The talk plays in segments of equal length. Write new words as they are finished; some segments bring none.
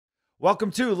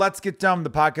Welcome to Let's Get Dumb, the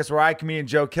podcast where I, comedian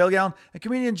Joe Kilgallen, and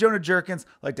comedian Jonah Jerkins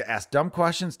like to ask dumb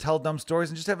questions, tell dumb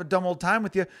stories, and just have a dumb old time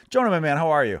with you. Jonah, my man,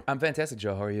 how are you? I'm fantastic,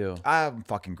 Joe. How are you? I'm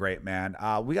fucking great, man.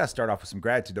 We got to start off with some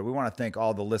gratitude, though. We want to thank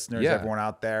all the listeners, everyone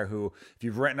out there who, if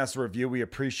you've written us a review, we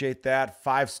appreciate that.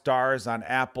 5 stars on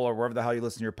Apple or wherever the hell you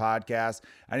listen to your podcast.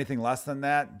 Anything less than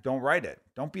that, don't write it.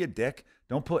 Don't be a dick.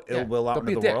 Don't put ill will out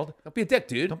into the world. Don't be a dick,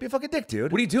 dude. Don't be a fucking dick,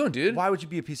 dude. What are you doing, dude? Why would you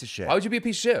be a piece of shit? Why would you be a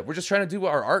piece of shit? We're just trying to do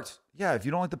our art. Yeah, if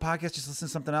you don't like the podcast, just listen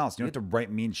to something else. You don't have to write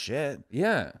mean shit.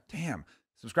 Yeah. Damn.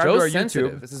 Subscribe Joe's to our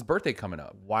sensitive. YouTube. It's his birthday coming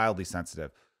up. Wildly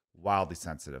sensitive.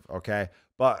 Okay?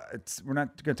 But we're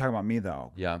not going to talk about me,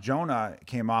 though. Yeah. Jonah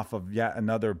came off of yet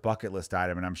another bucket list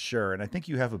item, and I'm sure, and I think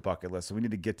you have a bucket list, so we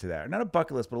need to get to that. Not a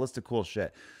bucket list, but a list of cool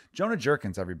shit. Jonah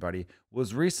Jerkins, everybody,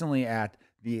 was recently at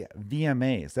the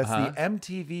VMAs. That's the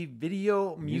MTV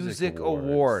Video Music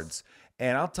Awards.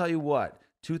 And I'll tell you what,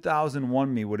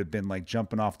 2001 me would have been like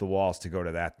jumping off the walls to go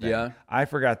to that thing. Yeah. I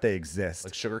forgot they exist.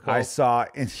 Like Sugar I Cult?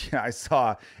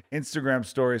 saw Instagram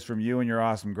stories from you and your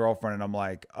awesome girlfriend, and I'm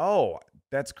like, oh,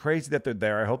 that's crazy that they're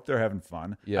there. I hope they're having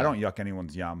fun. Yeah. I don't yuck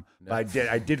anyone's yum, but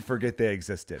I did forget they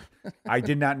existed. I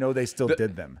did not know they still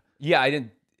did them. Yeah, I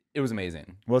didn't. It was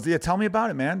amazing. Well, yeah, tell me about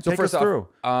it, man. So Take first us through.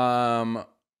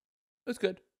 It was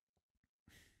good.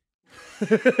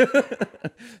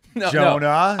 Jonah. No,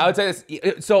 I would say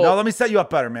this. So No, let me set you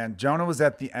up better, man. Jonah was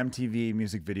at the MTV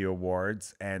Music Video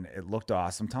Awards, and it looked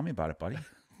awesome. Tell me about it, buddy.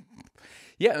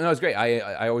 yeah, no, it was great.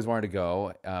 I always wanted to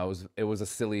go. It was a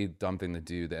silly, dumb thing to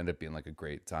do that ended up being like a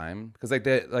great time because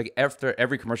like after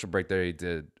every commercial break they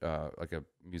did like a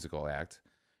musical act,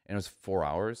 and it was 4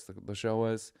 hours. The show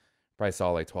was. Probably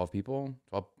saw like 12 people,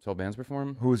 12 bands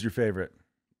perform. Who was your favorite?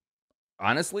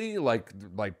 Honestly, like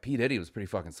P. Diddy was pretty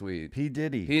fucking sweet. P.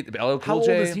 Diddy. LL Cool How old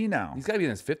J, is he now? He's got to be in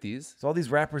his 50s. So all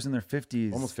these rappers in their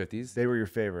 50s. Almost 50s. They were your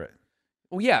favorite.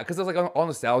 Well, yeah, because it was like all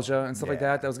nostalgia and stuff like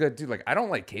that. That was good. Dude, like, I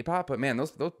don't like K-pop, but man,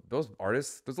 those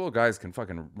artists, those little guys can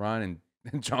fucking run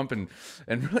and jump and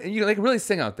you know, they can really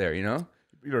sing out there, you know?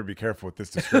 You better be careful with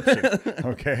this description,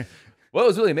 okay? Well, it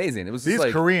was really amazing. It was These just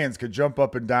like, Koreans could jump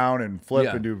up and down and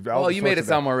flip and do. Well, you made it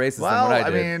sound more racist well, than what I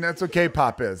did. mean, that's what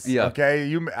K-pop is. Yeah.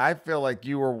 Okay. I feel like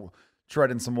you were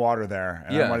treading some water there,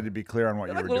 and I wanted to be clear on what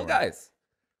They're you like were little doing. guys.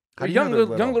 How do you Young know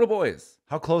they're young little boys.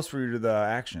 How close were you to the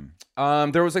action?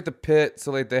 There was like the pit,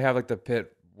 so like they have like the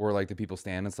pit where like the people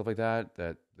stand and stuff like that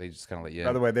they just kind of let you in.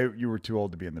 By the way, you were too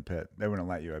old to be in the pit. They wouldn't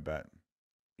let you, I bet.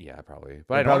 Yeah, probably.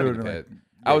 But I don't want to be in the pit.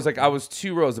 Like, I was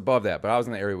 2 rows above that, but I was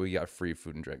in the area where you got free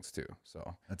food and drinks too.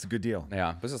 So that's a good deal.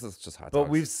 yeah, but it's just hot dogs. But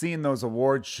we've seen those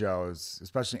award shows,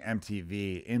 especially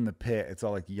MTV, in the pit. It's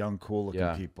all like young, cool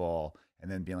looking people,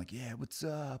 and then being like, "Yeah, what's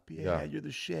up? Yeah, you're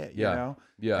the shit." You know?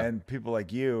 Yeah. And people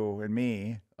like you and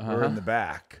me, we're in the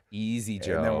back. Easy,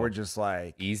 Joe. And then we're just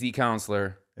like, easy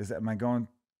counselor. am I going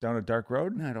down a dark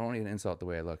road? No, I don't want you to insult the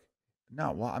way I look.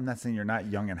 No, well, I'm not saying you're not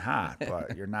young and hot,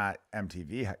 but you're not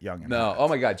MTV young and No, hot. oh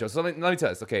my God, Joe. So let me tell you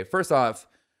this. Okay, first off,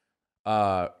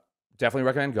 definitely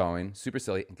recommend going. Super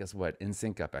silly. And guess what?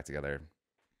 NSYNC got back together.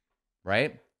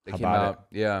 Right? They How came about out.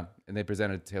 Yeah. And they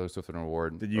presented Taylor Swift an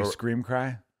award. Did you scream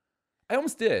cry? I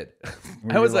almost did.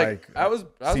 Were I was you like, I was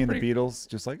seeing pretty, the Beatles,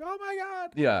 just like, oh my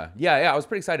God. Yeah. I was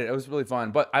pretty excited. It was really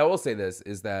fun. But I will say this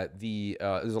is that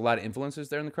there's a lot of influencers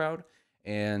there in the crowd.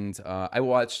 And I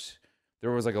watched, there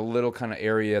was like a little kind of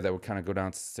area that would kind of go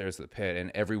downstairs to the pit,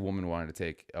 and every woman wanted to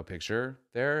take a picture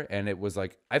there. And it was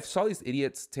like, I saw these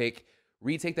idiots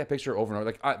retake that picture over and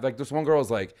over. Like this one girl was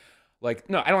like,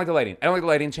 no, I don't like the lighting. I don't like the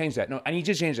lighting. Change that. No, I need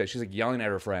you to change that. She's like yelling at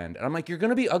her friend. And I'm like, you're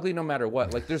going to be ugly no matter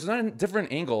what. Like, there's not a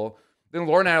different angle. Then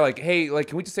Laura and I are like, hey, like,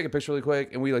 can we just take a picture really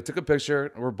quick? And we like took a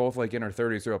picture. We're both like in our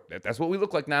 30s. So that's what we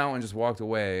look like now, and just walked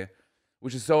away,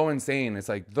 which is so insane. It's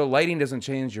like the lighting doesn't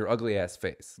change your ugly ass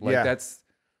face. Like that's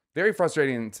very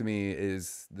frustrating to me,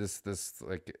 is this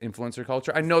like influencer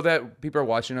culture. I know that people are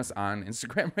watching us on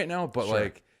Instagram right now, but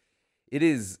like it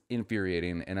is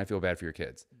infuriating, and I feel bad for your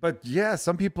kids. But yeah,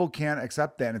 some people can't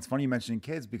accept that. And it's funny you mentioning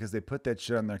kids because they put that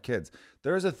shit on their kids.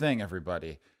 There's a thing,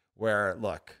 everybody, where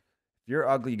look, if you're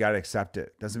ugly, you got to accept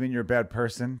it. Doesn't mean you're a bad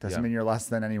person. Doesn't mean you're less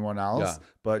than anyone else.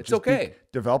 But it's just okay.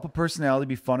 Develop a personality,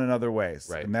 be fun in other ways.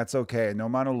 Right. And that's okay. No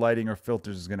amount of lighting or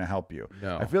filters is going to help you.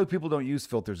 No. I feel like people don't use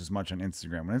filters as much on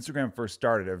Instagram. When Instagram first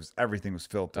started, everything was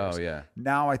filters. Oh, yeah.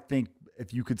 Now I think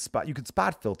if you could spot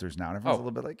filters now. And everyone's a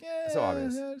little bit like, so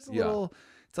obvious. It's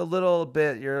a little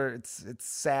bit, it's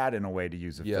sad in a way to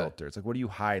use a filter. It's like, what are you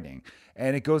hiding?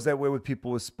 And it goes that way with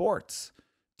people with sports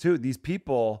too. These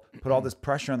people put all this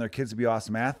pressure on their kids to be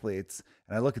awesome athletes.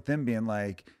 And I look at them being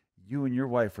like, you and your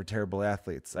wife are terrible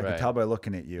athletes. I can Right. tell by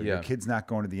looking at you. Your Yeah. kid's not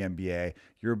going to the NBA.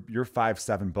 You're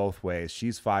 5'7" both ways.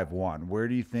 She's 5'1". Where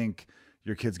do you think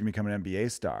your kid's gonna become an NBA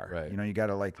star? Right. You know, you got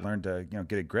to like learn to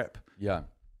get a grip. Yeah.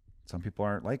 Some people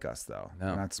aren't like us though. No.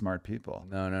 They're not smart people.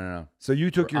 No. So you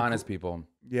took We're your honest people.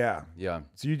 Yeah. Yeah.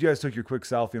 So you guys took your quick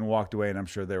selfie and walked away, and I'm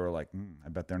sure they were like, I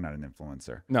bet they're not an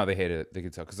influencer. No, they hated it. They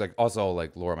could tell because like also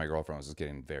like Laura, my girlfriend, was just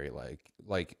getting very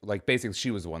like basically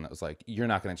she was the one that was like, you're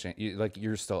not gonna change.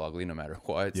 You're still ugly no matter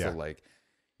what. Yeah. So like,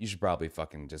 you should probably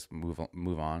fucking just move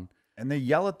on. And they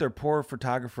yell at their poor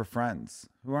photographer friends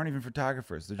who aren't even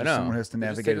photographers. They're I just know. someone who has to They're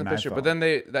just navigate taking an a picture.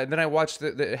 iPhone. But then I watched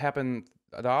it happen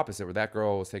the opposite, where that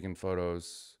girl was taking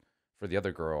photos for the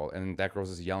other girl, and that girl's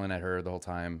just yelling at her the whole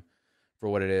time for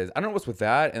what it is. I don't know what's with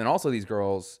that. And then also these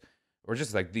girls, or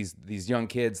just like these young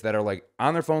kids that are like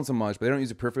on their phone so much, but they don't use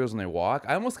the peripherals when they walk.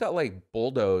 I almost got like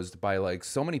bulldozed by like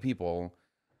so many people,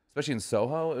 especially in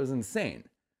Soho. It was insane.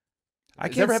 I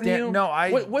Has that can't ever happened to stand. you? No,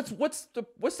 I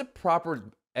What's the proper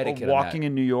etiquette? on walking that?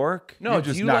 in New York. No, you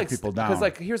just do you knock like people down. Because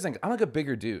like here's the thing, I'm like a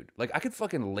bigger dude. Like I could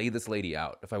fucking lay this lady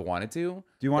out if I wanted to. Do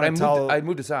you But want to tell? I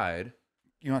moved aside.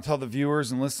 You want to tell the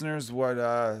viewers and listeners what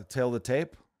tail of the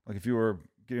tape? Like if you were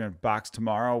getting a box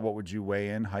tomorrow, what would you weigh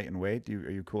in, height and weight?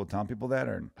 Are you cool with telling people that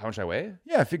or? How much I weigh?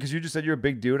 Yeah, because you just said you're a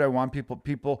big dude. I want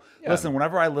people. Yeah. Listen,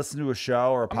 whenever I listen to a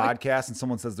show or a I'm like- podcast and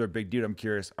someone says they're a big dude, I'm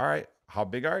curious. All right, how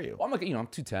big are you? Well, I'm like, I'm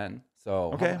 210.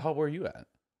 So Okay. how were you at?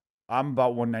 I'm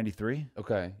about 193.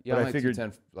 Okay. Yeah, But I'm I like figured-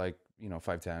 210, like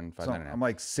 5'10", 5'9" So and a half. I'm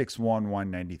like 6'1",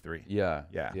 193. Yeah.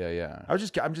 Yeah. Yeah. I'm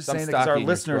just I'm saying that because stocky our and you're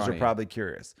listeners are scrawny. probably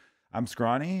curious. I'm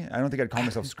scrawny. I don't think I'd call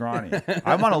myself scrawny.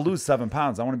 I want to lose 7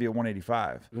 pounds. I want to be at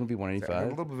 185. You're gonna be I got a 185.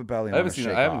 little bit of a belly. I haven't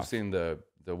shake seen the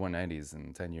 190s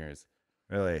in 10 years.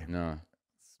 Really No.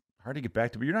 hard to get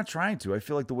back to, but you're not trying to. I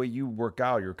feel like the way you work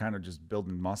out, you're kind of just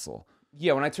building muscle.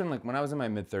 Yeah, when I was in my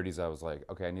mid 30s, I was like,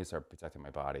 okay, I need to start protecting my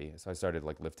body. So I started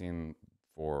like lifting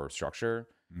for structure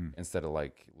instead of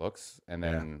like looks, and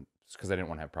then because I didn't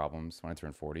want to have problems when I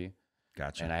turned 40,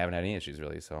 Gotcha. and I haven't had any issues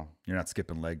really. So You're not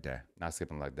skipping leg day. not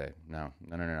skipping leg day. No.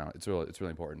 It's really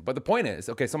important. But the point is,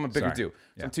 okay, so I'm a bigger Sorry. dude. So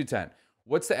Yeah. I'm 210.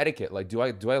 What's the etiquette? Like, do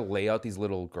I lay out these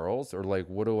little girls, or like,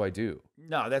 what do I do?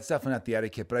 No, that's definitely not the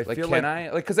etiquette. But I Like, feel can like I?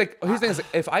 Like, because like here's the thing: is, like,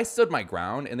 if I stood my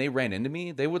ground and they ran into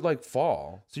me, they would like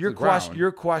fall. So to your the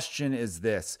ground. question is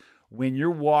this: when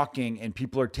you're walking and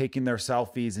people are taking their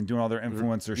selfies and doing all their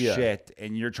influencer Yeah. shit,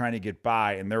 and you're trying to get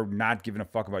by, and they're not giving a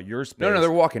fuck about your space. No,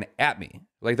 they're walking at me.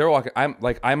 Like they're walking. I'm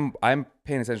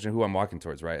paying attention to who I'm walking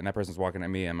towards, right? And that person's walking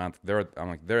at me. I'm like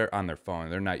they're on their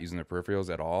phone. They're not using their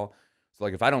peripherals at all. So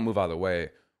like if I don't move out of the way,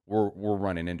 we're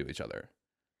running into each other.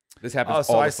 This happens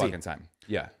so all I the see. fucking time.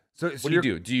 Yeah. So What do you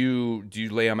do? Do you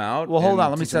lay them out? Well, hold and on.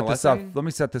 Let me teach them set a this up. lesson? Let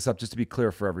me set this up just to be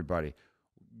clear for everybody.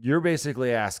 You're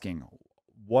basically asking,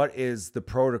 what is the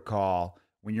protocol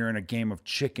when you're in a game of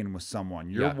chicken with someone?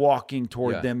 You're Yeah. walking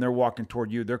toward Yeah. them. They're walking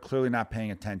toward you. They're clearly not paying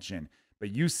attention, but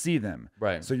you see them.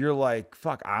 Right. So you're like,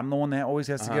 fuck, I'm the one that always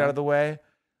has to get Uh-huh. out of the way.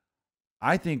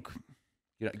 I think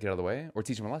Get out of the way or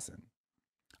teach them a lesson.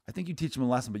 you teach them a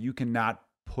lesson, but you cannot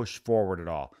push forward at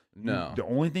all. No. The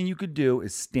only thing you could do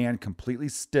is stand completely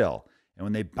still. And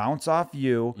when they bounce off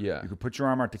you, Yeah. you could put your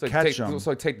arm out to So catch them.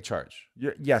 So take the charge.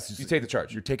 Yes. You take the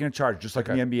charge. You're taking a charge, just like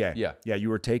Okay. in the NBA. Yeah. Yeah, you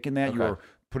were taking that. You Okay. were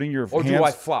putting your Or hands. do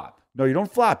I flop? No, you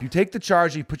don't flop. You take the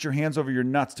charge. You put your hands over your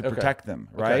nuts to Okay. protect them,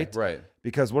 Okay, right? right.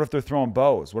 Because what if they're throwing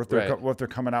bows? What if they're Right. what if they're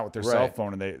coming out with their cell Right.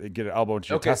 phone and they get an elbow into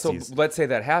your Okay, testes? so let's say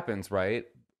that happens, right?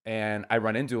 And I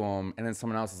run into them, and then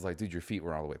someone else is like, "Dude, your feet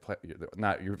were all the way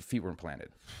your feet weren't planted."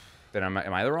 Then am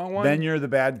I the wrong one? Then you're the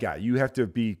bad guy. You have to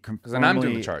be then I'm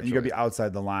doing the charge, You got to be right?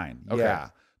 outside the line. Okay. Yeah.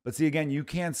 But see, again, you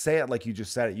can't say it like you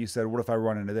just said it. You said, "What if I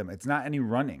run into them?" It's not any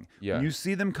running. Yeah. When you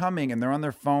see them coming and they're on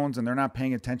their phones and they're not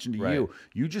paying attention to Right. you,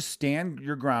 you just stand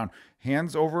your ground,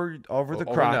 hands over the Over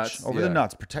crotch, nuts, over yeah. the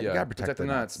nuts. Protect. You Yeah, gotta protect the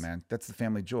nuts, nuts. man. That's the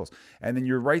family jewels. And then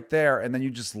you're right there, and then you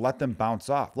just let them bounce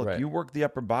off. Look, Right. you work the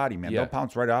upper body, man. Yeah. They'll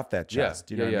bounce right off that Yeah, chest.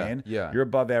 You know yeah, what I yeah, mean? yeah. You're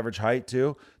above average height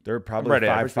too. They're probably right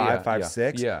at 5'5", average, yeah,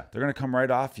 5'6". yeah. They're gonna come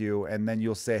right off you, and then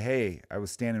you'll say, "Hey, I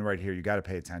was standing right here. You got to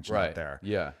pay attention out right there."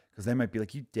 Yeah. Because they might be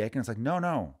like, "You dick," and it's like,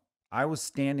 "No, I was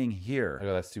standing here. I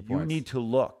go, that's 2 You points. need to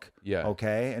look, Yeah.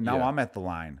 okay." And now Yeah. I'm at the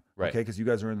line, Right. okay, because you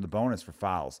guys are in the bonus for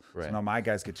fouls. So Right. now my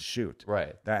guys get to shoot,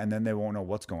 Right. that, and then they won't know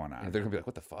what's going And on. they're gonna be like,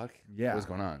 "What the fuck? Yeah. What's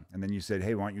going on?" And then you said,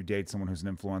 "Hey, why don't you date someone who's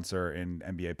an influencer in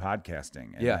NBA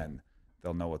podcasting?" And Yeah. then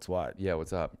they'll know what's what. Yeah.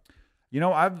 What's up? You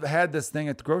know, I've had this thing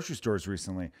at the grocery stores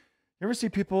recently. You ever see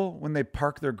people when they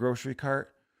park their grocery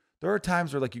cart? There are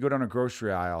times where like you go down a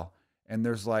grocery aisle and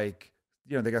there's like,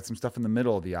 they got some stuff in the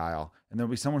middle of the aisle, and there'll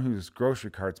be someone whose grocery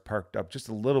cart's parked up just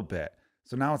a little bit.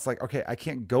 So now it's like, okay, I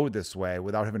can't go this way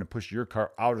without having to push your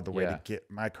car out of the way Yeah. to get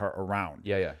my car around.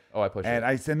 Yeah, yeah. Oh, I push And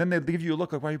it. and then they give you a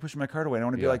look like, why are you pushing my car away? And I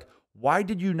want to be Yeah. like, why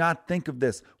did you not think of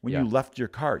this when Yeah. you left your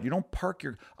car? You don't park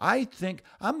your. I think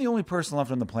I'm the only person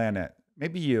left on the planet.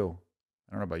 Maybe you.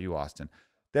 I don't know about you, Austin.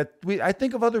 I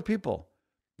think of other people.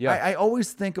 Yeah. I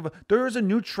always think of. There is a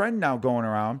new trend now going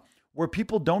around where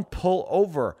people don't pull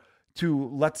over to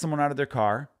let someone out of their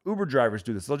car. Uber drivers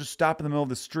do this. They'll just stop in the middle of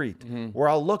the street. Mm-hmm. Where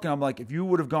I'll look and I'm like, if you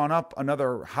would have gone up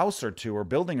another house or two or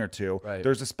building or two, Right.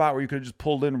 there's a spot where you could have just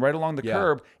pulled in right along the Yeah.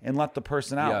 curb and let the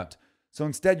person out. Yeah. So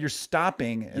instead, you're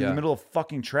stopping in Yeah. the middle of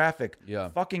fucking traffic, Yeah.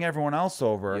 fucking everyone else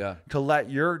over Yeah. to let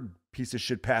your piece of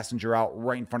shit passenger out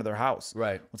right in front of their house.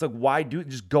 Right. It's like, why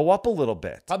just go up a little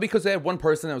bit? Probably because they had one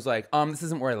person that was like, this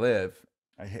isn't where I live.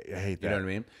 I hate that. You know what I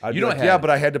mean? I'd You be don't like, have- yeah,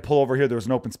 but I had to pull over here. There was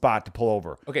an open spot to pull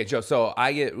over. Okay, Joe. So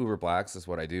I get Uber Blacks. Is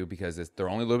what I do because they're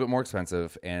only a little bit more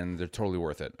expensive and they're totally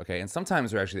worth it. Okay, and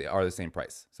sometimes they're actually are the same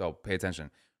price. So pay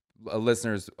attention,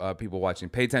 listeners, people watching.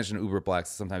 Pay attention to Uber Blacks.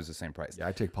 Sometimes the same price. Yeah,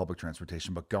 I take public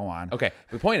transportation, but go on. Okay.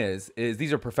 The point is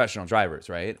these are professional drivers,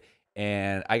 right?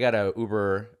 And I got a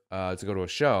Uber to go to a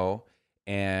show,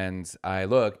 and I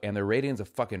look, and their rating's a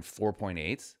fucking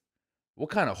 4.8. What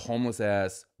kind of homeless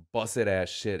ass, busted ass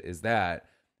shit is that?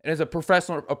 And as a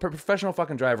professional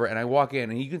fucking driver, and I walk in,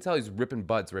 and you can tell he's ripping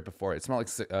butts right before it. It smelled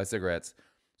like cigarettes.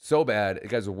 So bad. The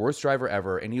guy's the worst driver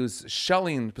ever, and he was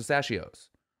shelling pistachios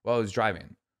while he was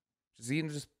driving.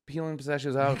 Just peeling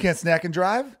pistachios out. You can't snack and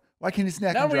drive? Why can't you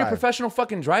snack Not and when you're a drive? professional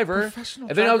fucking driver. Professional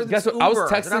and then driver, guess that's what? I was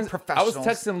Uber. They're not professionals.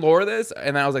 texting Laura this,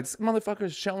 and I was like, this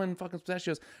motherfucker's shelling fucking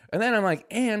pistachios. And then I'm like,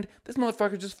 and this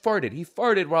motherfucker just farted. He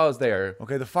farted while I was there.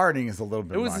 Okay, the farting is a little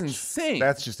bit It was much. insane.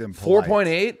 That's just impolite.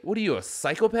 4.8? What are you, a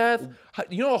psychopath?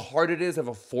 You know how hard it is to have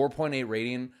a 4.8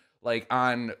 rating,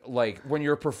 when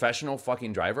you're a professional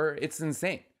fucking driver? It's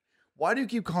insane. Why do you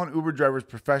keep calling Uber drivers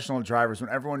professional drivers when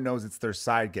everyone knows it's their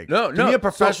side gig? No, to no. me, a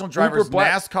professional So driver Uber is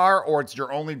Black- NASCAR or it's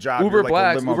your only job. Uber You're like a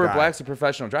Blacks, limo Uber guy. Blacks are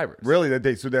professional drivers.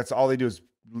 Really? So that's all they do is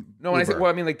No, when I say, Uber.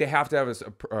 well, I mean, like they have to have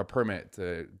a permit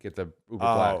to get the Uber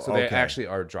Oh, Black, so they okay. actually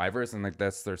are drivers, and like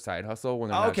that's their side hustle when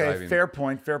they're not Okay, driving. fair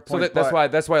point. Fair So point.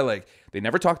 that's why like they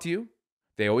never talk to you.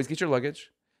 They always get your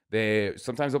luggage. They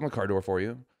sometimes open the car door for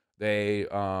you. They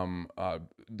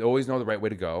always know the right way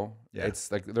to go. Yeah.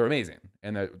 It's like they're amazing,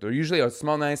 and they're usually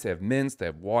smell nice. They have mints. They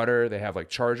have water. They have like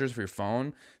chargers for your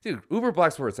phone. Dude, Uber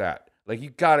Black's where it's at. Like you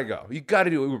gotta go. You gotta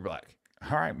do Uber Black.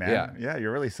 All right, man. Yeah,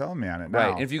 you're really selling me on it now.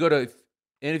 Right. And if you go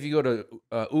to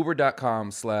uber.com/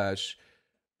 what's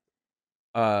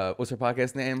our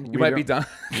podcast name? You might be done.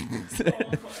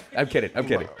 I'm kidding.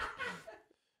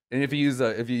 And if you use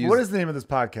What is the name of this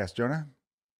podcast, Jonah?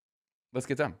 Let's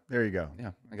Get Dumb. There you go.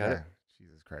 Yeah, I got it.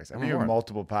 Jesus Christ. I I'm know a you have moron.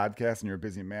 multiple podcasts and you're a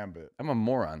busy man, but I'm a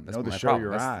moron. That's Know the my show problem.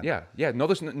 you're on. Yeah.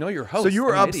 Know your host. so you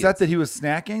were I'm an upset idiot. that he was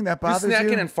snacking? That You're bothers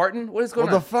snacking you? and farting? What is going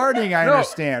Well, on? the farting I No.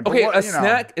 understand. But Okay, what, a you know,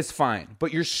 snack is fine,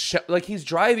 but you're like he's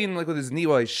driving like with his knee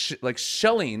while he's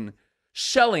shelling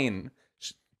pistachio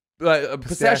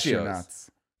pistachios. nuts.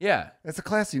 Yeah. That's a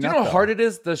classy Do you nut. know how though. hard it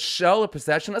is to shell a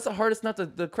pistachio? That's the hardest nut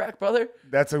to crack, brother.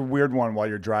 That's a weird one while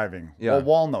you're driving. Yeah. Well,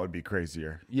 walnut would be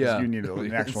crazier. 'cause Yeah. You need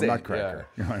an actual Insane, nutcracker.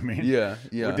 You know what I mean? Yeah.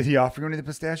 What, did he offer you any of the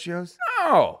pistachios?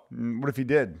 No. What if he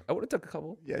did? I would have took a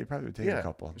couple. Yeah, he probably would take Yeah, a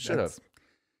couple. should have.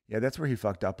 Yeah, that's where he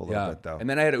fucked up a little bit, though. And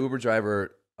then I had an Uber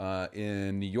driver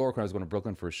in New York when I was going to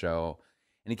Brooklyn for a show,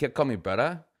 and he kept calling me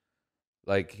brother.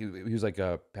 Like he was like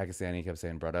a Pakistani. He kept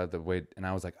saying brother the way, and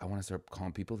I was like, I want to start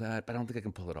calling people that, but I don't think I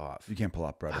can pull it off. You can't pull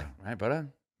up, brother. Right, brother?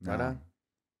 No. Brother?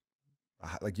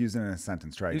 Like using it in a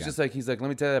sentence. Try He was again. just like, he's like, let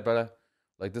me tell you that, brother.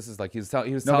 Like this is like he was no,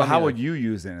 telling but how me, would like- you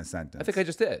use it in a sentence? I think I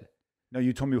just did. No,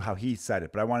 you told me how he said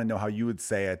it, but I want to know how you would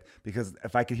say it because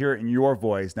if I could hear it in your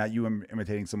voice, not you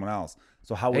imitating someone else.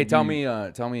 So how would Hey, tell you... me.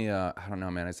 I don't know,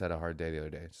 man. I said a hard day the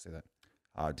other day. Just say that.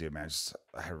 Oh, dude, man,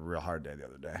 I had a real hard day the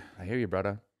other day. I hear you,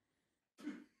 brother.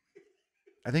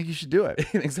 I think you should do it.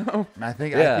 You think so? And I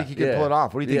think he can Yeah. pull it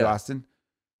off. What do you think, Yeah. Austin?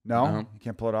 No, Uh-huh. you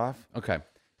can't pull it off. Okay.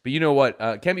 But you know what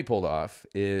can be pulled off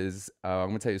is I'm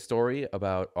going to tell you a story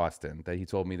about Austin that he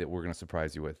told me that we're going to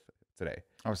surprise you with today.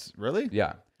 Oh, really?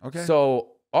 Yeah. Okay.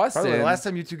 So By Austin. the way, the last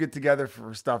time you two get together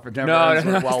for stuff, it never No, ends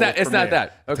no, well it's for not me.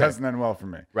 that. It Okay. doesn't end well for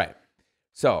me. Right.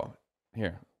 So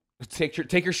here, take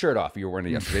your shirt off. You were wearing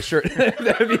it yesterday. Shirt.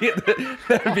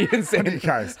 that'd be insane. What are you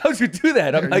guys? How'd you do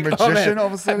that? I'm You're a like, oh magician man, all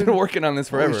of a I've sudden? been working on this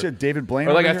forever. Holy shit, David Blaine.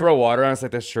 Or like over I here? throw water on. It's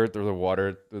like that shirt. There's the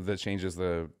water that changes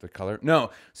the color.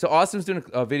 No. So Austin's doing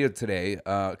a video today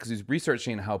because he's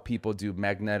researching how people do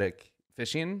magnetic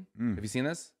fishing. Have you seen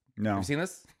this? No. Have you seen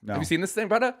this? No. Have you seen this thing,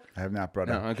 brother? I have not,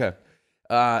 brother. No. Okay.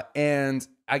 And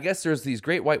I guess there's these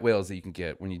great white whales that you can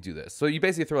get when you do this. So you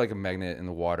basically throw like a magnet in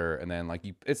the water, and then like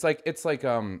it's like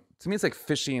to me it's like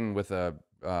fishing with a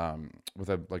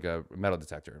like a metal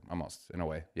detector almost in a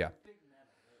way. Yeah. It's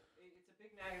a big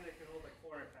magnet that can hold like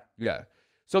 400 pounds. Yeah.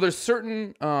 So there's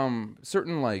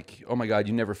certain like, oh my God,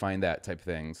 you never find that type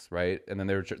things, right? And then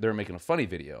they're making a funny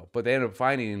video, but they end up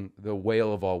finding the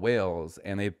whale of all whales,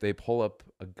 and they pull up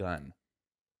a gun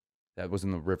that was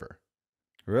in the river.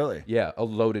 Really? Yeah, a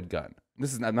loaded gun.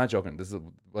 I'm not joking. This is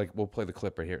like, we'll play the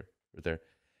clip right here, right there.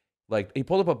 Like he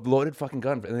pulled up a loaded fucking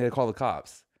gun, and they call the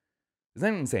cops.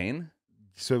 Isn't that insane?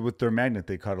 So with their magnet,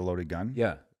 they caught a loaded gun?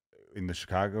 Yeah, In the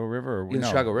Chicago River? Or, in the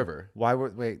Chicago River. Why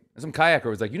would, wait. And some kayaker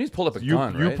was like, "You need to pull up a You,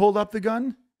 gun." you right? pulled up the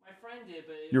gun? My friend did,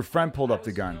 but Your friend pulled I up the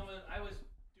was gun. I was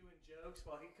doing jokes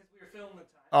while because we were filming the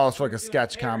time. Oh, it's like We a were doing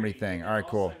sketch comedy parody, thing. and All right, all of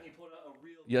a cool. sudden he pulled out a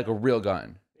real Yeah, like a gun. real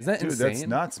gun. Isn't that Dude, insane? that's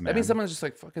nuts, That means man. someone just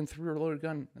like fucking threw a loaded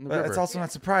gun in the But river. it's also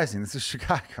not surprising. This is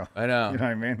Chicago. I know. You know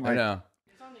what I mean? I Like- know.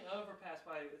 It's on the overpass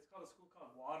by. It's called a school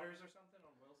called Waters or something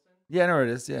on Wilson. Yeah, I know where it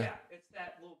is. Yeah. It's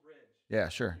that little bridge. Yeah,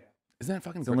 sure. Isn't that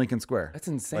fucking It's in Lincoln Square. That's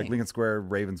insane. Like Lincoln Square,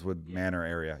 Ravenswood Manor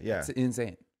area. Yeah. That's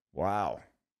insane. Wow. Do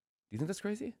you think that's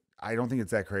crazy? I don't think it's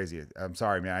that crazy. I'm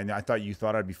sorry, man. I thought you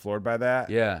thought I'd be floored by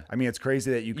that. Yeah. I mean, it's crazy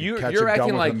that you can catch You're a gun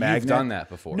acting with like a magnet. you've done that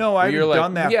before. No, I Where you're haven't like,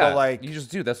 done that, yeah, but like, you just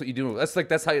do. That's what you do. That's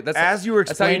how. That's as you were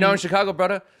That's how you know in explaining- Chicago,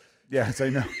 brother. yes, I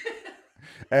know.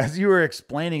 As you were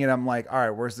explaining it, I'm like, all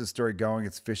right, where's this story going?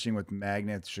 It's fishing with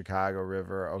magnets, Chicago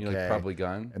River. Okay. You're like probably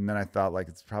gun. And then I thought like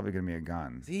it's probably gonna be a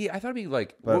gun. See, I thought it'd be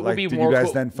like. But what would like, be did more you guys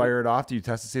cool- then fire it off? Did you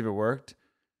test to see if it worked?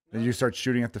 Did you start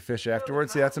shooting at the fish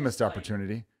afterwards? See, that's a missed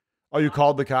opportunity. Oh, you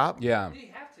called the cop? Yeah.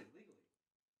 They have to legally.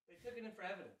 They took it in for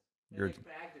evidence. They You're- like,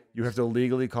 bagged it. You have to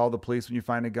legally call the police when you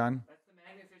find a gun? That's the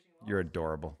magnet fishing law. You're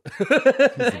adorable.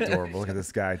 He's adorable. Look at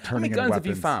this guy How many turning in guns weapons.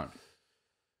 have you found?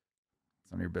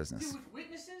 It's none of your business. Dude, with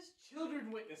witnesses, children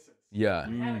witnesses. Yeah.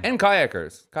 Mm. And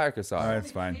kayakers. Kayakers saw All it. right.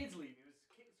 That's fine. Kids leaving.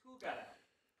 School got out.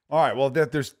 All right. Well,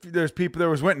 there's people. There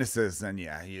was witnesses. Then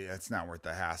yeah, it's not worth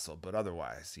the hassle. But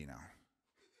otherwise, you know,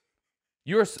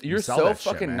 You're sell so that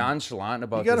shit, fucking man. nonchalant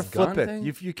about you gotta this flip gun it.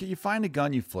 thing. You find a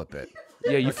gun, you flip it.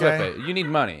 Yeah, you Okay. flip it. You need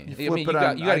money. You I flip mean, it. you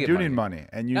gotta I get do money. need money,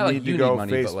 and you Not need like to you go need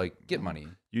money, face. but like get money.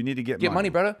 You need to get Get money,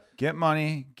 brother. Get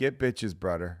money. Get bitches,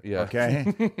 brother. Yeah. Okay.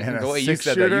 And The a way you said that,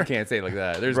 six-shooter. you can't say it like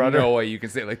that. There's Brother. no way you can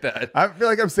say it like that. I feel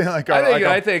like I'm saying like a, I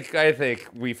like a- think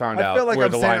we found I feel out like where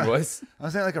I'm the saying- line was.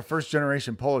 I'm saying like a first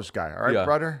generation Polish guy. All right, Yeah.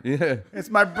 brother. Yeah. It's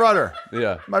my brother.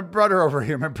 Yeah. My brother over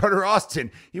here, my brother Austin.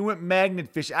 He went magnet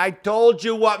fishing. I told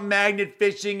you what magnet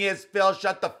fishing is, Phil.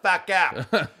 Shut the fuck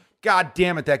up. God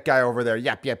damn it, that guy over there.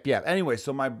 Yep. Anyway,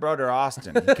 so my brother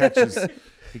Austin, he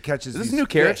catches this these a new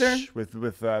character? fish with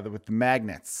the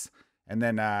magnets. And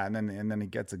then he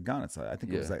gets a gun. It's I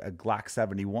think it was Yeah. like a Glock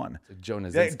 71. Joe Yeah,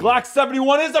 Nazinski. Glock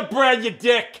 71 is a brand, you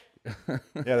dick. Yeah,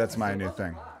 that's my new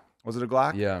thing. Was it a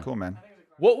Glock? Yeah. Cool, man.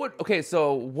 What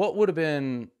would have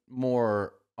been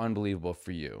more unbelievable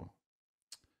for you?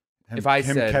 If I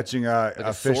him said, catching a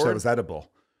a fish that sword? was edible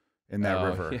in that Oh,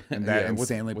 river, yeah. in that Yeah, with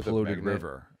insanely a polluted magnet.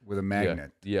 river with a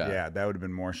magnet. Yeah. that would have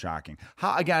been more shocking.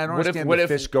 How again? I don't What if- understand what the if-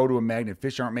 fish go to a magnet.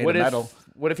 Fish aren't made What of if metal.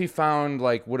 what if he found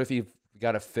like what if he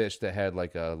got a fish that had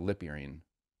like a lip earring,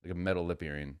 like a metal lip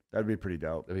earring? That'd be pretty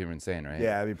dope. That'd be insane, right?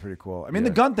 Yeah, that'd be pretty cool. I mean, Yeah.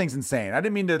 the gun thing's insane. I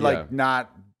didn't mean to like Yeah.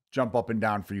 not jump up and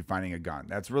down for you finding a gun.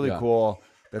 That's really Yeah. cool.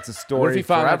 That's a story. What if he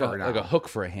found forever like a hook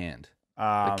for a hand,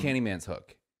 like Candyman's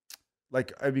hook?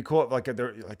 Like it'd be cool, if, like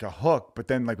a hook, but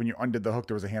then like when you undid the hook,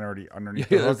 there was a hand already underneath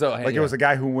Yeah, the hook. there's a hand, Like it yeah. was a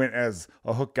guy who went as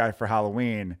a hook guy for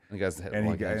Halloween, And the guy's and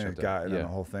he got, and then the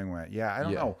whole thing went. Yeah, I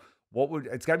don't Yeah. know what would.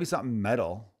 It's got to be something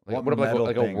metal. Like, what about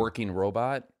like a thing? working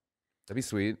robot? That'd be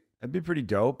sweet. That'd be pretty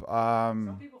dope.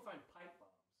 Some people find pipe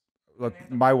bombs.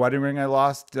 Look, my wedding ring I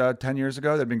lost 10 years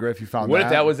ago. That'd been great if you found What that.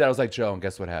 if that was that? I was like, Joe, and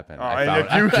guess what happened? Oh, I and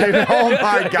found- if you came, oh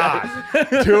my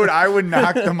god, dude, I would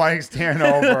knock the mic stand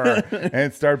over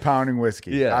and start pounding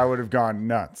whiskey. Yeah. I would have gone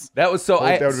nuts. That was so.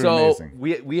 That would've been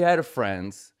amazing. We had a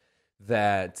friend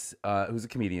that who's a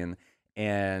comedian,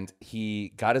 and he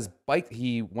got his bike.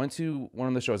 He went to one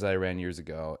of the shows that I ran years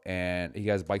ago, and he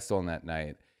got his bike stolen that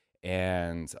night.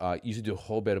 And you should do a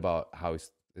whole bit about how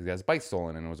he got his bike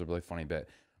stolen, and it was a really funny bit.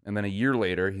 And then a year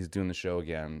later, he's doing the show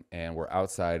again, and we're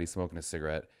outside. He's smoking a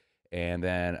cigarette. And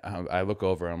then I look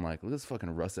over, and I'm like, look at this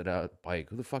fucking rusted out bike.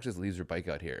 Who the fuck just leaves your bike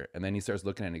out here? And then he starts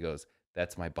looking at it, and he goes,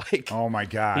 that's my bike. Oh my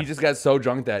god, He just got so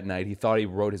drunk that night, he thought he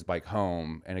rode his bike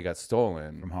home, and it got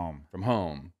stolen from home. from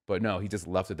home. But no, he just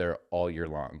left it there all year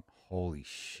long. Holy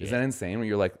shit! Is that insane? When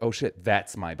you're like, oh shit,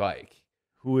 that's my bike.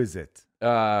 Who is it?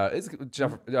 It's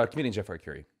comedian Jeff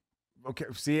Arcuri. Okay,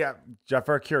 see, Jeff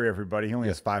Arcuri, everybody. He only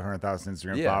has 500,000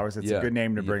 Instagram Yeah, followers. It's yeah, a good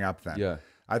name to yeah, bring up then. Yeah.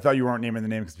 I thought you weren't naming the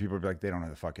name because people would be like, they don't know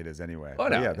who the fuck it is anyway. Oh,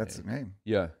 But no. yeah, that's hey,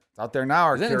 Yeah. it's out there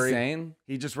now. Is that Arcuri. insane?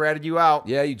 He just ratted you out.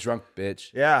 Yeah, you drunk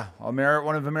bitch. Yeah,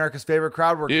 one of America's favorite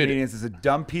crowd work Dude. comedians is a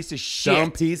dumb piece of shit.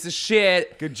 Dumb piece of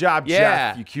shit. Good job,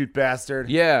 Yeah. Jeff, you cute bastard.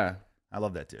 Yeah. I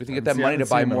love that dude. We can I get that haven't money to seen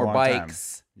buy him in a more long time.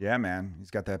 bikes. Yeah, man.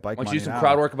 He's got that bike Why don't money you do some now.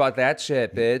 crowd work about that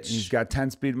shit, bitch? He's got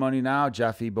 10-speed money now,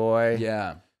 Jeffy boy.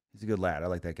 Yeah. He's a good lad. I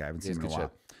like that guy. I haven't seen He's him in a good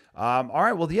while. All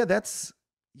right. Well,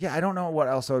 yeah, I don't know what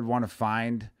else I would want to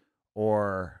find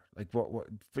or like what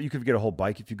you could get a whole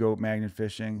bike if you go magnet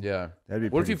fishing. Yeah. That'd be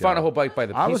What if pretty you found a dope. whole bike by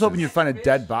the pieces? I was hoping you'd find a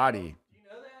dead body. Do you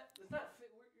know that? It's not.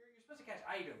 You're supposed to catch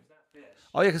items, not fish.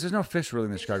 Oh, yeah, because there's no fish really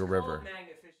in the It's Chicago just River. called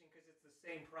magnet fishing because it's the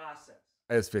same process.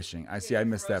 As fishing. I see. Yeah, I you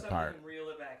missed throw that something part. and reel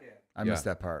it back in. I Yeah. missed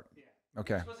that part. Yeah.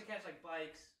 Okay. You're supposed to catch like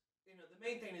bikes. You know, the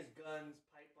main thing is guns,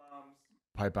 pipe bombs.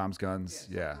 Pipe bombs, guns. so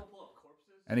Yeah. don't pull up corpses.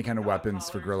 Any kind of Dog weapons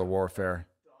for collars guerrilla or warfare.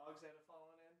 Dogs that have fallen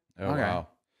in. Oh, Okay. wow.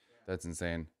 That's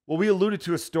insane. Well, we alluded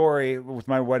to a story with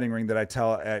my wedding ring that I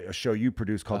tell at a show you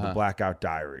produce called The Blackout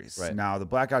Diaries. Right. Now, The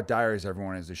Blackout Diaries,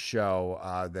 everyone, is a show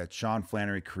that Sean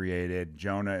Flannery created.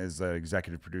 Jonah is the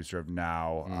executive producer of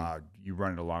now. You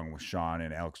run it along with Sean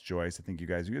and Alex Joyce. I think you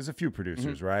guys, there's a few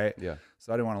producers, right? Yeah.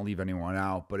 So I didn't want to leave anyone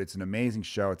out, but it's an amazing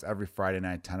show. It's every Friday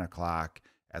night, 10 o'clock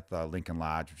at the Lincoln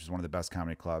Lodge, which is one of the best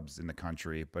comedy clubs in the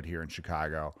country, but here in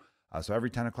Chicago. So every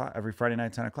Friday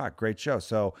night, 10 o'clock, great show.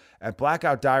 So at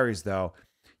Blackout Diaries, though,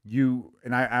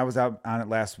 I was out on it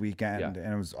last weekend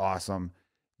and it was awesome.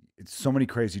 It's so many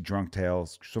crazy drunk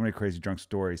tales, so many crazy drunk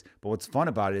stories. But what's fun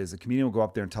about it is the comedian will go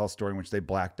up there and tell a story in which they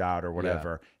blacked out or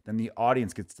whatever. Then the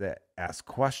audience gets to ask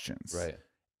questions. Right.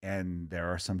 And there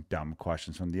are some dumb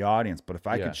questions from the audience. But if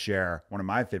I could share one of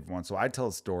my favorite ones. So I tell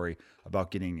a story about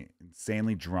getting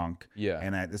insanely drunk. Yeah.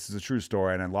 And this is a true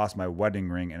story. And I lost my wedding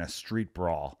ring in a street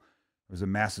brawl. It was a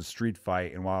massive street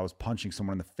fight. And while I was punching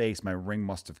someone in the face, my ring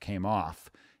must have came off.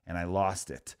 And I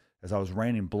lost it as I was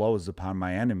raining blows upon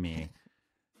my enemy.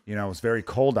 You know, it was very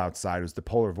cold outside. It was the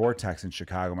polar vortex in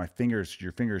Chicago. Your fingers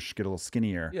get a little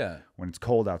skinnier when it's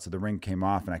cold out. So the ring came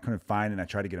off and I couldn't find it. And I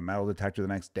tried to get a metal detector the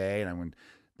next day and I went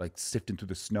like sifting through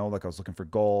the snow like I was looking for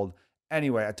gold.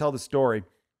 Anyway, I tell the story.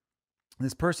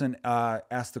 This person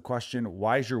asked the question,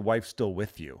 why is your wife still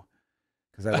with you?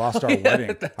 Because I lost our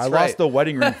wedding. I lost the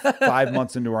wedding ring 5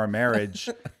 months into our marriage.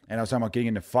 And I was talking about getting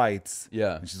into fights.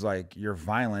 Yeah. And she's like, you're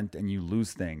violent and you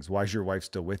lose things. Why is your wife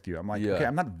still with you? I'm like, Yeah. okay,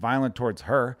 I'm not violent towards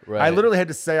her. Right. I literally had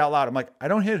to say out loud, I'm like, I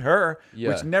don't hit her, Yeah.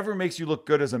 which never makes you look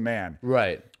good as a man.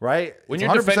 Right. Right? When It's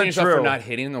you're 100% defending yourself for true. not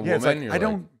hitting the Yeah, it's woman, like,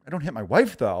 you're I don't hit my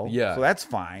wife though. Yeah. So that's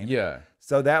fine. Yeah.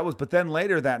 So that was, but then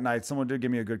later that night, someone did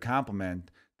give me a good compliment.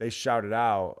 They shouted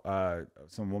out,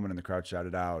 some woman in the crowd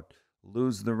shouted out,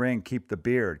 lose the ring, keep the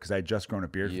beard. Because I had just grown a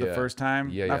beard for the Yeah. first time.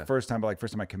 Yeah, Not yeah. first time, but like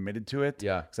first time I committed to it.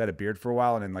 Yeah. Because I had a beard for a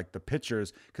while. And then like the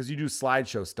pictures, because you do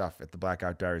slideshow stuff at the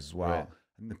Blackout Diaries as well. Right.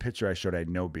 And the picture I showed, I had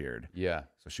no beard. Yeah.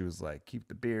 So she was like, keep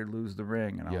the beard, lose the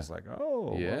ring. And I Yeah. was like,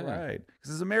 oh, Yeah. all right.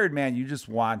 Because as a married man, you just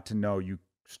want to know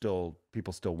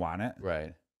people still want it.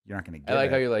 Right. You're not going to get I like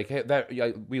it. how you're like,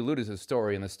 hey, we alluded to the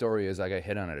story, and the story is I got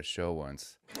hit on at a show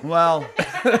once. Well,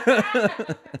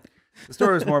 the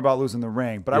story was more about losing the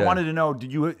ring, but I Yeah. wanted to know,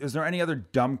 is there any other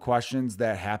dumb questions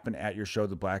that happen at your show,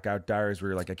 The Blackout Diaries,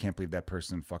 where you're like, I can't believe that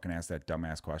person fucking asked that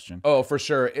dumbass question? Oh, for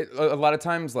sure. A lot of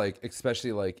times, like,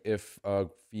 especially like if a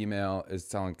female is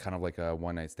telling kind of like a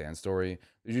one night stand story,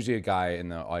 there's usually a guy in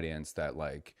the audience that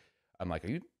like, I'm like, are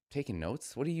you taking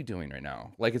notes? What are you doing right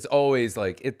now? Like, it's always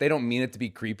like, they don't mean it to be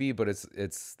creepy, but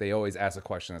they always ask a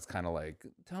question that's kind of like,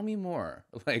 tell me more.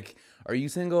 Like, are you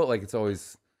single? Like, it's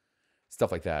always stuff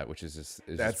like that, which is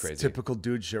That's just crazy. typical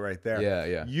dude shit right there. Yeah,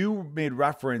 yeah. You made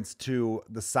reference to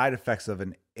the side effects of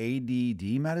an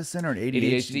ADD medicine or an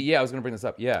ADHD. Yeah, I was gonna bring this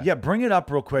up. Yeah. Yeah, bring it up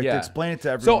real quick to Yeah. explain it to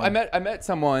everyone. So I met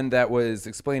someone that was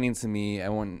explaining to me. I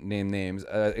won't name names.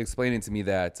 Explaining to me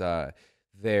that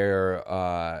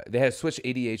they had switched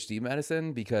ADHD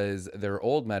medicine because their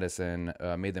old medicine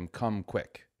made them come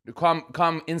quick,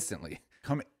 come instantly.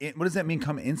 Come in, what does that mean?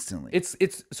 Come instantly. It's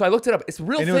so I looked it up. It's a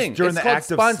real And it was thing. during It's the called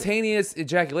act of spontaneous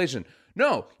ejaculation.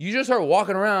 No, you just start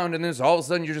walking around and then all of a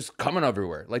sudden you're just coming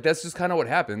everywhere. Like that's just kind of what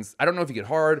happens. I don't know if you get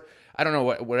hard. I don't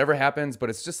know whatever happens,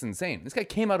 but it's just insane. This guy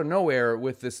came out of nowhere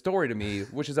with this story to me,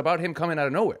 which is about him coming out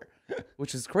of nowhere,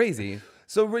 which is crazy.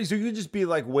 So you just be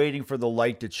like waiting for the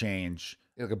light to change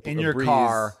Like in a your breeze.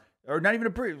 car or not even a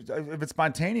brief. If it's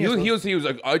spontaneous, He was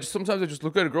like, sometimes I just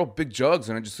look at a girl, big jugs,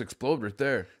 and I just explode right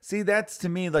there. see, that's to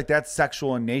me like that's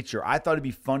sexual in nature. I thought it'd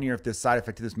be funnier if this side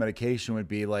effect to this medication would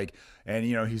be like, and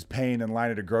he's paying in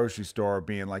line at a grocery store,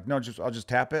 being like, no, I'll just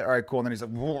tap it. All right, cool. And then he's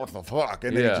like, what the fuck?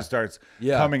 And then he Yeah. just starts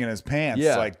Yeah. coming in his pants.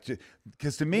 Yeah. Like,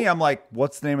 because to me, I'm like,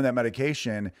 what's the name of that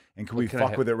medication? And can we can I fuck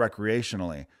have? with it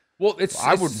recreationally? Well,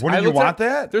 Wouldn't you looked want at-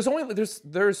 that? There's only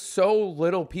there's so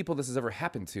little people this has ever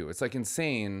happened to. It's like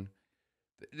insane.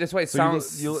 That's why it sounds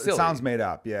silly. It sounds made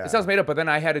up. Yeah. It sounds made up, but then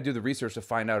I had to do the research to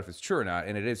find out if it's true or not,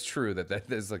 and it is true that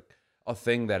is like a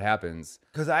thing that happens.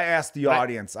 Because I asked the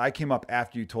audience, I came up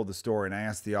after you told the story, and I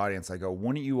asked the audience, I go,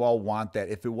 wouldn't you all want that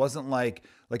if it wasn't like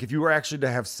if you were actually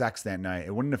to have sex that night,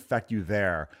 it wouldn't affect you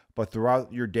there, but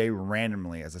throughout your day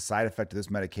randomly as a side effect of this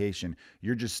medication,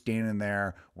 you're just standing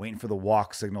there waiting for the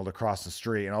walk signal to cross the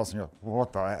street, and all of a sudden you're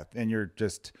like, what the? And you're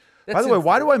just. By the way,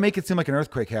 why do I make it seem like an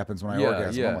earthquake happens when I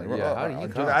orgasm? I'm like, yeah. How do you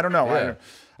come? I don't know. Yeah.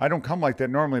 I don't come like that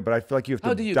normally, but I feel like you have to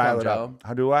How do you dial come, it up. Joe?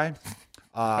 How do I?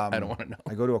 I don't want to know.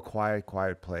 I go to a quiet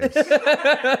place.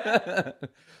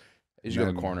 You go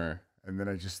to the corner. And then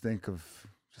I just think of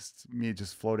just me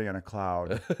just floating on a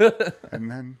cloud. and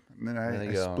then I There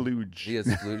you go. splooge. He has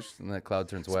splooge, and that cloud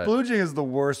turns wet. Splooging is the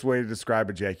worst way to describe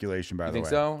ejaculation, by the way. think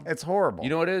so? It's horrible. You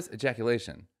know what it is?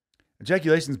 Ejaculation.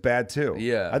 Ejaculation's bad too.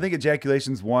 Yeah. I think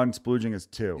ejaculation's 1, splooging is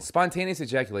 2. Spontaneous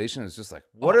ejaculation is just like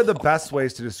What are the best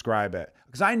ways to describe it?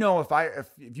 Because I know if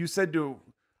you said to,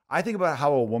 I think about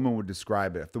how a woman would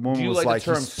describe it. If the woman Do you was like the like,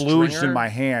 he term splooged in stringer? my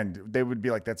hand, they would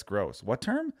be like, that's gross. What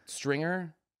term?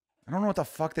 stringer? I don't know what the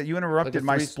fuck that you interrupted Like a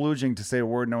my three- splooging to say a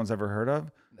word no one's ever heard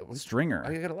of. Stringer.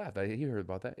 I gotta laugh. You heard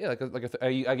about that? Yeah,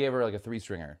 I gave her like a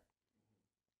 3-stringer,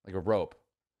 like a rope.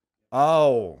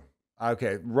 Oh,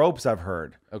 okay. Ropes I've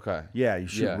heard. Okay. Yeah, you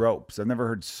shoot Yeah. ropes. I've never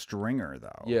heard stringer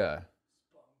though. Yeah.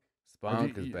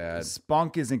 Spunk is bad.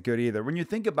 Spunk isn't good either. When you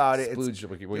think about it, it's Splooge,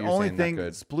 what the you're only saying, thing. not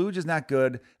good. Splooge is not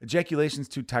good. Ejaculation's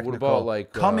too technical. about,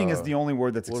 like, coming is the only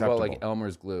word that's What acceptable? about like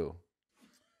Elmer's glue?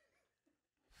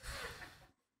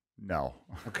 No,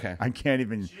 Okay. I can't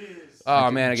even. Oh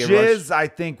man, I get Jizz, rushed. I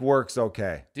think works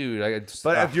okay. Dude, I just,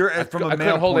 But if you're from a I male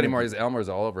couldn't hold point it of anymore. view- His Elmer's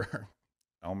all over her.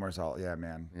 Elmer's all, yeah,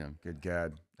 man. Yeah. Good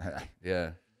God.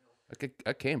 Yeah.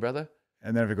 I came, brother.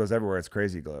 And then if it goes everywhere, it's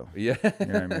crazy glue. Yeah. You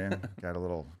know what I mean? Got a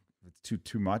little. It's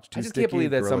too much. Too I just sticky, can't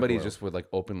believe that Gorilla somebody Glue. just would like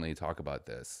openly talk about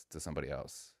this to somebody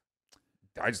else.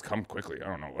 I just come quickly. I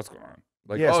don't know what's going on.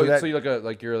 Like, Yeah, oh, so that- so you're like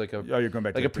a Oh, you're going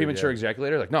back like to a the premature yeah.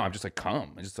 ejaculator? Like, no, I'm just like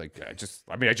come. I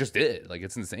just did. Like,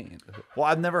 it's insane. Well,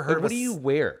 I've never heard Like, of what do you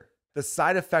wear? the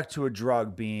side effect to a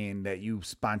drug being that you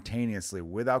spontaneously,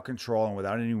 without control and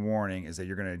without any warning, is that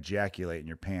you're going to ejaculate in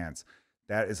your pants.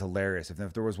 That is hilarious. If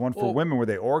there was one for Well- women where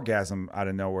they orgasm out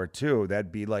of nowhere too,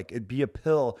 that'd be like, it'd be a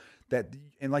pill that,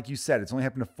 and like you said, it's only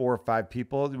happened to 4 or 5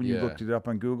 people when you Yeah. looked it up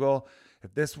on Google.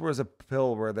 If this was a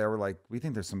pill where they were like, we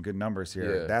think there's some good numbers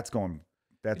here, Yeah. that's Could you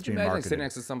being imagine marketed. sitting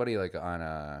next to somebody like on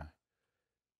a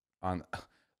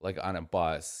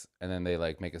bus, and then they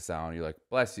like make a sound, you're like,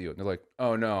 bless you, and they're like,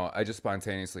 oh no, I just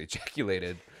spontaneously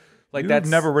ejaculated. Like, You've that's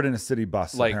never ridden a city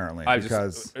bus like apparently I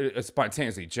because just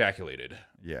spontaneously ejaculated.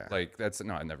 yeah, Like, that's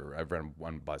no, I've ridden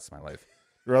one bus in my life.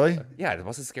 really. Yeah, the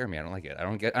buses scare me. I don't like it. I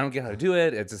don't get how to do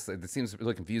it. It seems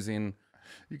really confusing.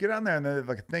 You get on there and then there's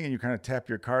like a thing and you kind of tap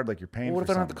your card like you're paying Well, what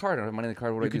for if I don't have the something. card? I don't have money in the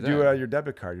card. What do You I do could do then? your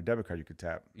debit card. Your debit card you could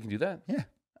tap. You can do that? Yeah.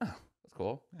 Oh, that's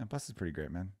cool. Yeah, bus is pretty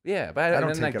great, man. Yeah, but I don't and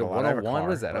then take like it the a lot. I have a 101,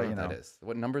 what is car, that? I but, don't know what you that know. is.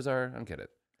 What numbers are? I don't get it.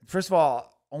 First of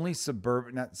all, only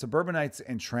suburbanites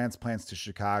and transplants to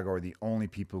Chicago are the only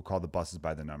people who call the buses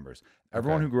by the numbers.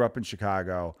 Everyone Okay. who grew up in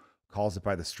Chicago calls it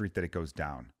by the street that it goes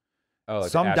down. Oh,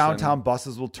 like Some Ashland? downtown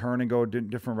buses will turn and go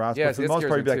different routes, Yeah, but for see, the that most scares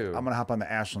part, you'd me be like, too. I'm going to hop on the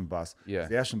Ashland bus. Yeah.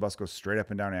 The Ashland bus goes straight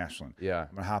up and down Ashland. Yeah. I'm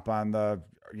going to hop on the,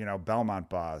 Belmont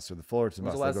bus or the Fullerton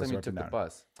When's bus. the last that goes time you up took and the down.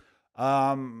 bus?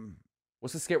 Um,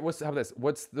 How about this?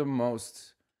 What's the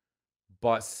most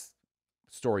bus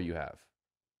story you have?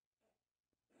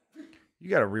 You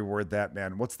got to reword that,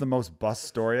 man. What's the most bus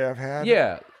story I've had?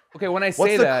 Yeah. Okay, when I What's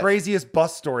say the that. craziest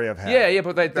bus story I've had? Yeah,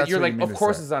 but That's you're what like, you mean of to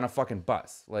course say. it's on a fucking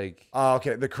bus. Like,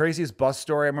 Okay. The craziest bus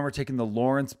story. I remember taking the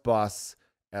Lawrence bus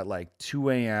at like 2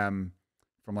 a.m.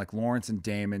 from like Lawrence and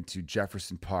Damon to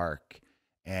Jefferson Park.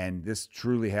 And this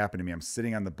truly happened to me. I'm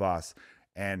sitting on the bus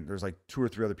and there's like 2 or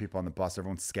 3 other people on the bus.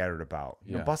 Everyone's scattered about.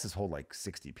 You know, Yeah. buses hold like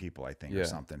 60 people, I think, Yeah. or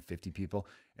something, 50 people.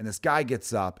 And this guy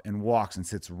gets up and walks and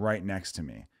sits right next to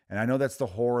me. And I know that's the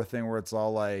horror thing where it's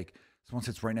all like, someone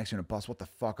sits right next to you in a bus. What the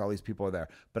fuck? All these people are there.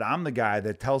 But I'm the guy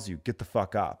that tells you, get the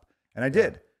fuck up. And I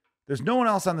did. There's no one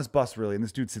else on this bus really, and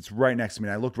this dude sits right next to me.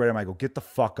 And I looked right at him. I go, "Get the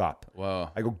fuck up." Whoa.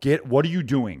 I go, what are you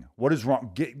doing? What is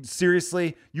wrong?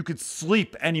 Seriously, you could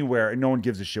sleep anywhere and no one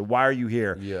gives a shit. Why are you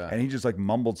here? Yeah. And he just like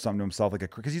mumbled something to himself, like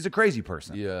because he's a crazy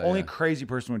person. Yeah, Only yeah. a crazy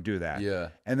person would do that. Yeah.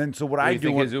 And then so what I I do,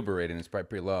 think his Uber rating is probably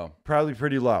pretty low. probably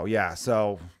pretty low. Yeah.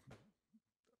 So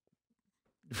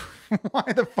why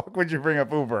the fuck would you bring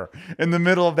up Uber in the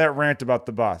middle of that rant about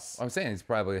the bus? I'm saying he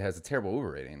probably has a terrible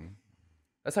Uber rating.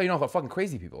 That's how you know how fucking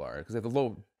crazy people are, because they have the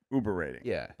low. Uber rating.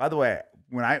 Yeah. By the way,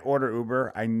 when I order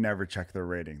Uber, I never check their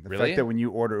rating. The Really? fact that when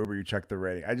you order Uber, you check the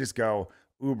rating. I just go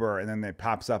Uber and then it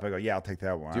pops up. I go, yeah, I'll take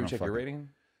that one. Do you check your rating?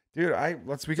 Dude, we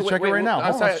can So check wait, it right wait, now.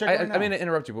 I'm Hold on, sorry. let's check it right I mean now. to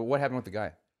interrupt you, but what happened with the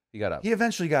guy? He got up. He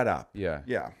eventually got up. Yeah.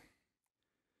 Yeah.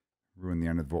 Ruined the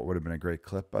end of what would have been a great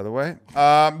clip, by the way.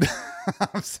 I'm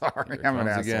sorry. I'm an comes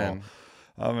asshole. again.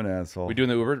 I'm an asshole. We doing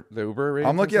the Uber rating?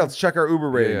 I'm looking. Let's check our Uber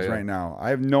ratings yeah. right now. I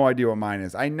have no idea what mine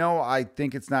is. I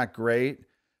think it's not great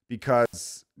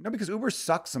because Uber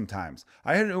sucks sometimes.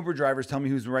 I had an Uber driver tell me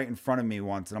he was right in front of me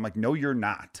once, and I'm like, no, you're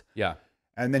not. Yeah.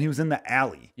 And then he was in the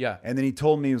alley. Yeah. And then he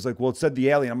told me, he was like, well, it said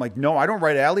the alley. And I'm like, no, I don't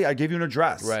write alley. I gave you an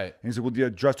address. Right. And he said, well, the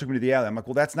address took me to the alley. I'm like,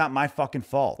 well, that's not my fucking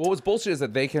fault. What was bullshit is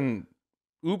that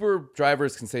Uber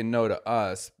drivers can say no to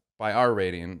us by our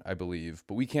rating, I believe,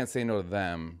 but we can't say no to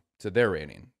them to their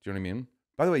rating. Do you know what I mean?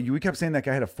 By the way, we kept saying that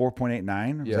guy had a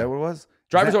 4.89. Is Yeah. that what it was?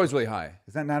 Driver's always really high.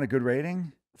 Is that not a good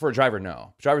rating? For a driver,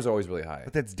 no. Drivers are always really high.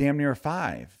 But that's damn near a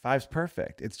 5. 5's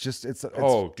perfect. It's just, it's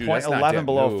Oh, dude, that's not 0.11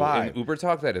 below no. 5. In Uber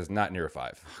talk, that is not near a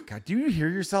 5. God, do you hear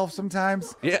yourself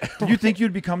sometimes? Yeah. Do you think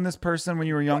you'd become this person when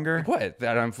you were younger? What?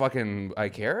 That I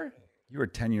care? You were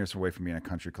 10 years away from being a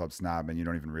country club snob and you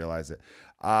don't even realize it.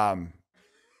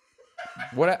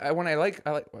 When I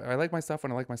like my stuff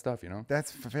when I like my stuff, you know?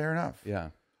 That's fair enough. Yeah.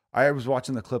 I was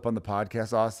watching the clip on the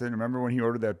podcast, Austin. Remember when he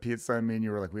ordered that pizza and me and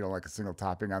you were like, we don't like a single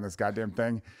topping on this goddamn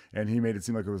thing? And he made it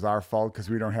seem like it was our fault because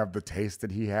we don't have the taste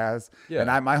that he has. Yeah.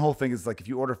 And my whole thing is like, if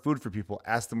you order food for people,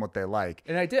 ask them what they like.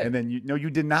 And I did. And then you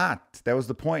did not. That was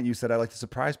the point. You said, I like to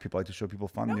surprise people. I like to show people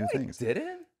fun new things. I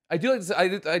didn't. I do like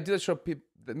to, I do show people,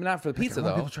 not for the pizza A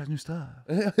lot of though. people try new stuff.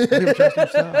 People try new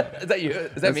stuff. Is that you? Is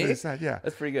that That's me? what he said, yeah.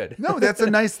 That's pretty good. No, that's a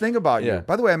nice thing about you. Yeah.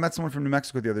 By the way, I met someone from New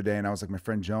Mexico the other day, and I was like, my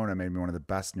friend Jonah made me one of the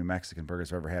best New Mexican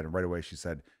burgers I've ever had. And right away, she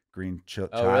said, green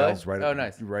chiles, really? Oh,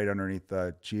 nice. right underneath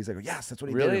the cheese. I go, yes, that's what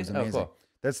he Really? did. It was Oh, amazing. cool.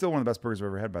 That's still one of the best burgers I've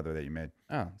ever had, by the way, that you made.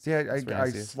 Oh. See, That's very I nice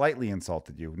of you. slightly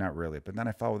insulted you. Not really, but then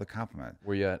I followed with a compliment.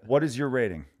 Where you at? What is your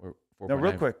rating? No,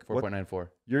 real quick. 4.94.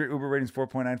 Your Uber rating's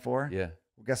 4.94? Yeah.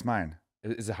 Well, guess mine.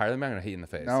 Is it higher than mine? I'm going to hit you in the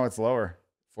face. No, it's lower.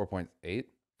 4.8?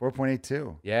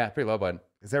 4.82. Yeah, pretty low, bud.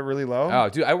 Is that really low? Oh,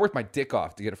 dude, I worked my dick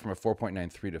off to get it from a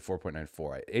 4.93 to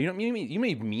 4.94. You know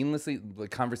meaninglessly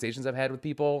like conversations I've had with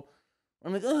people.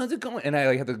 I'm like, oh, how's it going? And I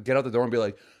like have to get out the door and be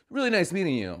like, really nice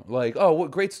meeting you. Like, oh,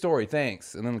 what great story,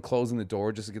 thanks. And then closing the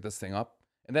door just to get this thing up.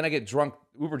 And then I get drunk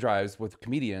Uber drives with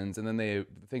comedians, and then they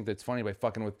think that's funny by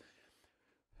fucking with.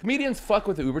 Comedians fuck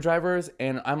with the Uber drivers,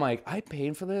 and I'm like, I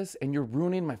paid for this, and you're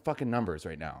ruining my fucking numbers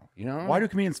right now. You know? Why do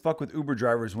comedians fuck with Uber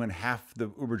drivers when half the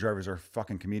Uber drivers are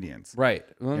fucking comedians? Right.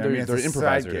 Well, You know what I they're mean? It's they're a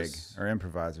improvisers. side gig or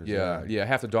improvisers. Yeah.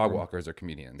 Half the dog walkers are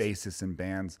comedians. Bassists and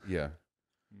bands. Yeah.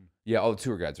 Yeah, all the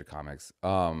tour guides are comics.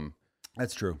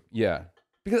 That's true. Yeah.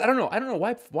 Because I don't know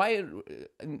why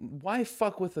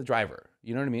fuck with the driver?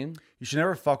 You know what I mean? You should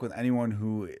never fuck with anyone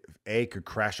who could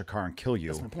crash a car and kill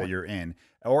you that you're in,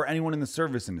 or anyone in the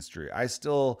service industry. I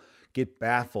still get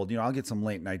baffled. I'll get some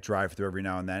late night drive through every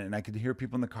now and then, and I could hear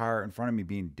people in the car in front of me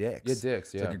being dicks. Yeah,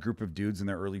 dicks. It's like a group of dudes in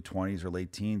their early 20s or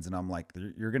late teens, and I'm like,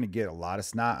 you're gonna get a lot of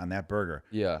snot on that burger.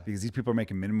 Yeah. Because these people are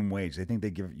making minimum wage. They think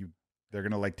they're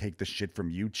gonna like take the shit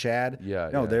from you, Chad. Yeah.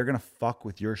 No, yeah. they're gonna fuck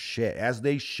with your shit, as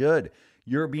they should.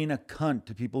 You're being a cunt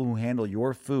to people who handle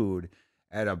your food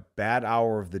at a bad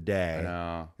hour of the day. I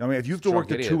know. I mean, if you have to work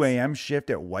the Drunk 2 idiots. a.m. shift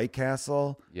at White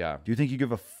Castle, Yeah. do you think you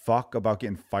give a fuck about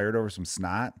getting fired over some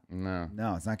snot? No.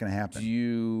 No, it's not gonna happen.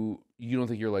 You don't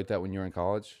think you're like that when you're in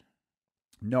college?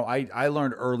 No, I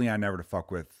learned early on never to fuck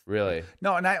with. Really?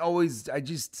 No, and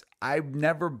I've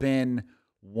never been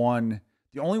one.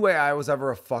 The only way I was ever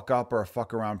a fuck up or a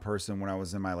fuck around person when I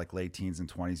was in my like late teens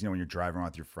and 20s, when you're driving around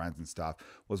with your friends and stuff,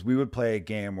 was we would play a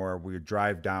game where we would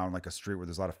drive down like a street where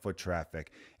there's a lot of foot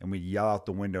traffic, and we'd yell out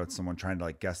the window at someone trying to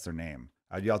like guess their name.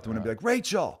 I'd yell out the window and be like,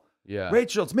 Rachel, Yeah.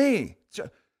 Rachel, it's me.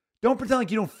 Don't pretend like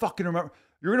you don't fucking remember.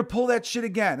 You're going to pull that shit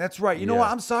again. That's right. You know Yeah.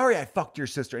 what? I'm sorry I fucked your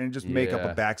sister. And just make up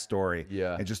Yeah. a backstory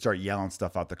Yeah. and just start yelling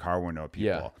stuff out the car window at people.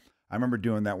 Yeah. I remember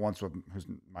doing that once with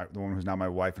the woman who's now my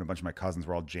wife, and a bunch of my cousins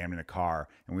were all jammed in a car,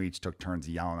 and we each took turns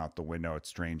yelling out the window at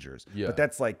strangers. Yeah. But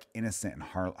that's like innocent and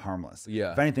harmless.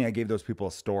 Yeah. If anything, I gave those people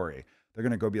a story. They're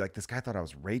gonna go be like, this guy thought I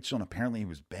was Rachel, and apparently he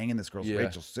was banging this girl's Yeah.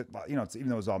 Rachel. You know, it's, even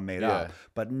though it was all made Yeah. up.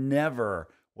 But never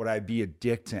would I be a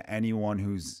dick to anyone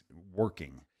who's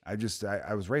working. I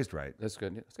was raised right. That's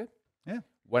good. That's good. Yeah.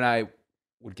 When I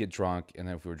would get drunk, and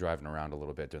then if we were driving around a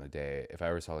little bit during the day, if I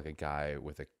ever saw like a guy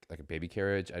with a baby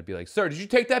carriage, I'd be like, "Sir, did you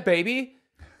take that baby?"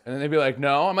 And then they'd be like,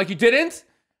 "No." I'm like, "You didn't?"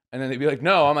 And then they'd be like,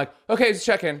 "No." I'm like, "Okay, just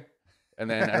checking." And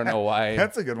then I don't know why.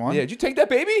 That's a good one. Yeah, did you take that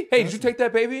baby? Hey, did you take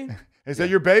that baby? Is that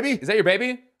your baby? Is that your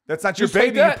baby? That's not your Just take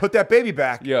baby. You that. put that baby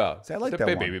back. Yeah. See, I like Put that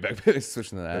baby one. back.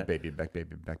 Switching to that. That baby back,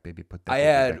 baby back, baby. Put that I baby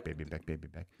had- back, baby back, baby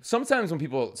back. Sometimes when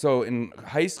people, so in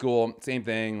high school, same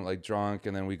thing, like drunk,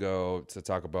 and then we go to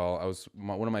Taco Bell.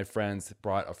 One of my friends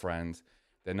brought a friend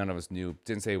that none of us knew,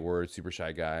 didn't say a word, super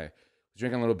shy guy. Was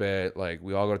drinking a little bit. Like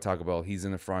we all go to Taco Bell. He's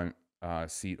in the front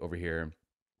seat over here.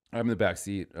 I'm in the back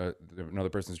seat. Another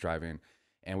person's driving,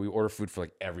 and we order food for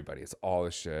like everybody. It's all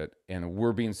this shit, and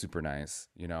we're being super nice,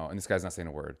 you know. And this guy's not saying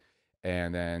a word.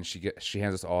 And then she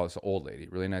hands us all, this old lady,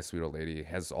 really nice, sweet old lady,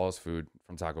 has us all this food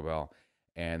from Taco Bell.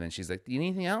 And then she's like, "Do you need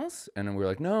anything else?" And then we're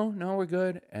like, no, we're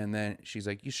good. And then she's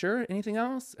like, "You sure? Anything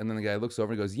else?" And then the guy looks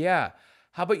over and goes, "Yeah.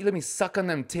 How about you let me suck on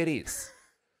them titties?"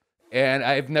 And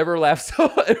I've never laughed so.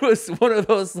 It was one of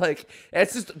those, like,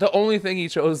 it's just the only thing he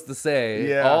chose to say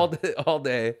Yeah. all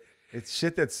day. It's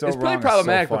shit that's so It's wrong. pretty It's so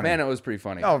problematic, but funny. man, it was pretty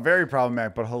funny. Oh, very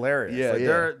problematic, but hilarious. Yeah, Like,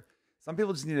 yeah. Some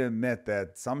people just need to admit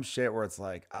that some shit where it's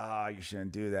like, you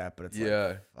shouldn't do that, but it's Yeah.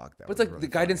 like, fuck that. But it's was like really the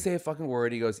guy didn't funny. say a fucking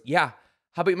word. He goes, "Yeah,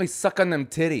 how about you let me suck on them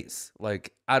titties?"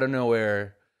 Like out of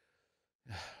nowhere.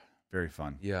 Very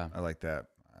fun. Yeah. I like that.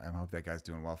 I hope that guy's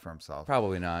doing well for himself.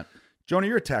 Probably not. Jonah,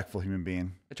 you're a tactful human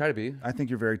being. I try to be. I think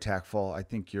you're very tactful. I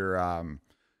think you're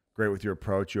great with your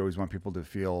approach. You always want people to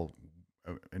feel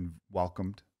and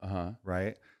welcomed,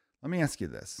 right? Let me ask you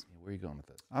this. Where are you going with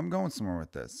this? I'm going somewhere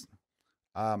with this.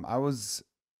 I was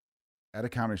at a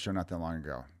comedy show not that long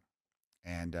ago,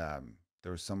 and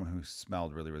there was someone who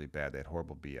smelled really, really bad. They had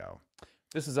horrible BO.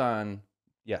 This is on.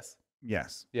 Yes.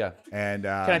 Yes. Yeah. And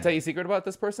Can I tell you a secret about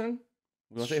this person?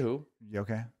 We won't say who. You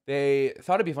okay? They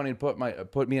thought it'd be funny to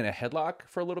put me in a headlock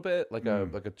for a little bit, like a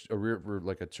rear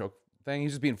like a choke thing.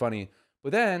 He's just being funny.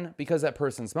 But then because that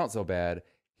person smelled so bad,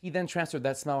 he then transferred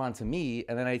that smell onto me,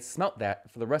 and then I smelt that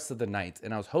for the rest of the night.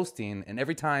 And I was hosting, and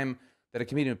every time that a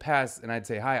comedian would pass and I'd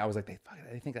say hi, I was like,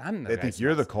 they think I'm the They guy think who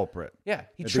you're the smells. culprit. Yeah,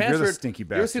 he They think you're the transferred. stinky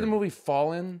You ever see the bastard. movie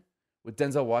Fallen with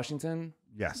Denzel Washington?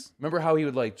 Yes. Remember how he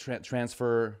would like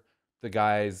transfer the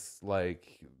guy's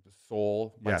like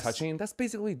soul by Yes. touching? That's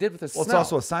basically what he did with his Well, smell.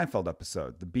 it's also a Seinfeld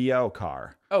episode, the BO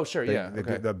car. Oh, sure, The, yeah. the,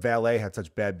 Okay. the valet had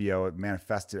such bad BO, it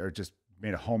manifested or just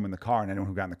made a home in the car, and anyone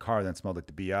who got in the car then smelled like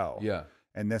the BO. Yeah.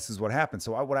 And this is what happened.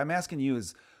 So what I'm asking you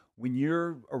is, when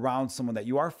you're around someone that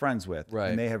you are friends with, Right.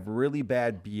 and they have really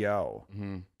bad BO,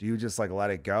 Mm-hmm. do you just like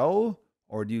let it go?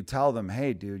 Or do you tell them,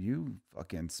 "Hey, dude, you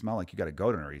fucking smell like you got a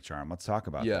goat under each arm. Let's talk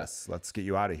about Yeah. this. Let's get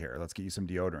you out of here. Let's get you some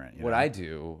deodorant." You What know? I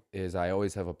do is I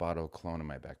always have a bottle of cologne in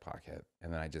my back pocket,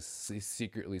 and then I just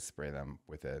secretly spray them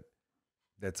with it.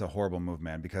 That's a horrible move,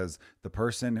 man, because the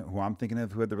person who I'm thinking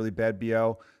of who had the really bad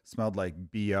BO smelled like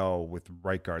BO with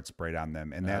Right Guard sprayed on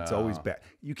them. And that's always Oh. bad.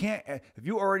 You can't, if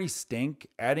you already stink,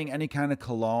 adding any kind of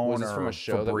cologne Was this or from a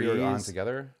show that we were on Febreze,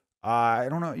 together? I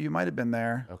don't know. You might have been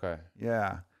there. Okay.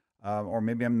 Yeah. Or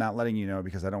maybe I'm not letting you know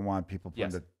because I don't want people putting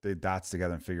Yes. the dots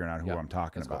together and figuring out who Yeah, I'm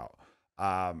talking that's cool.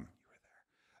 about. You were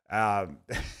there.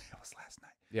 It was last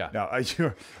night. Yeah. No,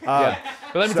 Yeah.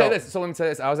 But let me tell you so- this. So let me tell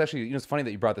you this. I was actually, it's funny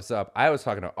that you brought this up. I was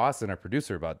talking to Austin, our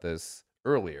producer, about this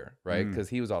earlier, right? Because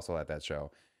he was also at that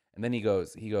show. And then he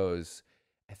goes,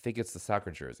 "I think it's the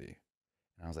soccer jersey."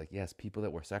 And I was like, yes, people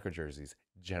that wear soccer jerseys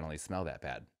generally smell that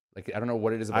bad. Like, I don't know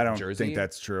what it is about I the don't jersey. think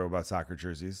that's true about soccer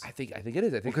jerseys. I think it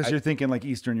is. I think Because I- you're thinking like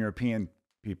Eastern European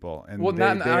people, and Well, they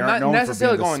I'm aren't not known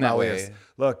necessarily for being going that the way. smelliest.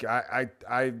 Look,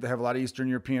 I have a lot of Eastern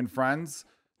European friends,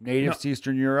 natives to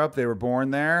Eastern Europe. They were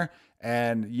born there,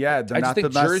 and yeah, they're I not just think the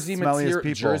best jersey smelliest material,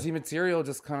 people. jersey material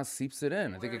just kind of seeps it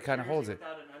in. I think it kind of holds it.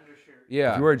 Without an undershirt.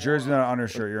 Yeah. If you wear a jersey without an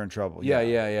undershirt, you're in trouble. Yeah.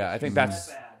 I think that's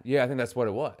bad. I think that's what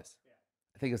it was.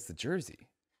 I think it's the jersey.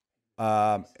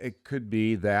 It could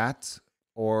be that,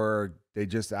 or they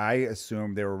just. I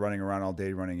assumed they were running around all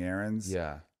day running errands.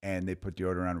 Yeah. and they put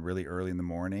deodorant on really early in the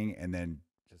morning, and then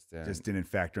just didn't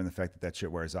factor in the fact that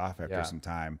shit wears off after Yeah. some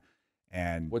time.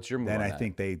 And What's your move then on I that?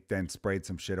 think they then sprayed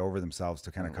some shit over themselves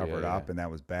to kind of Oh, cover yeah, it up, yeah. and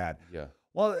that was bad. Yeah.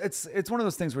 Well, it's one of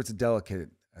those things where it's a delicate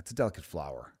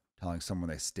flower, telling someone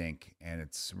they stink, and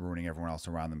it's ruining everyone else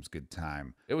around them's good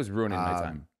time. It was ruining my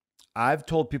time. I've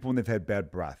told people when they've had bad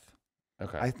breath.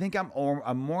 Okay. I think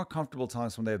I'm more comfortable telling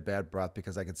someone they have bad breath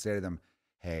because I could say to them,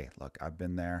 "Hey, look, I've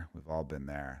been there. We've all been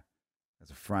there. as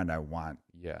a friend, I want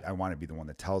Yeah. to be the one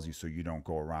that tells you so you don't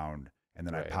go around and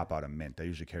then I Right. pop out a mint. I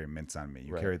usually carry mints on me.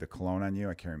 You Right. carry the cologne on you,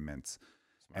 I carry mints.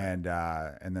 Smart.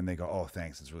 And then they go, "Oh,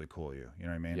 thanks. It's really cool of you." You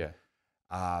know what I mean? Yeah.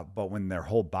 But when their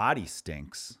whole body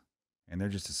stinks and they're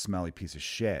just a smelly piece of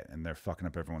shit and they're fucking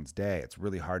up everyone's day, it's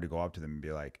really hard to go up to them and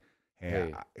be like,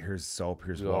 "Hey, here's soap,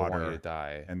 here's We all want you water, to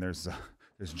die. and there's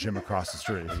gym across the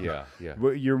street." Yeah. Yeah.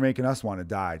 Well, you're making us want to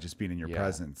die just being in your Yeah,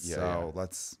 presence. yeah, So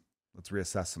let's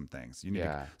reassess some things. You need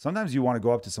Yeah. to, sometimes you want to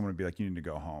go up to someone and be like, "You need to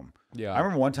go home." Yeah. I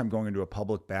remember one time going into a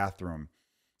public bathroom,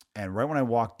 and right when I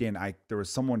walked in, there was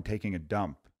someone taking a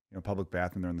dump. Public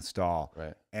bathroom, they're in the stall,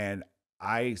 Right. and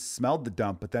I smelled the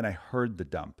dump, but then I heard the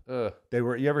dump. Ugh.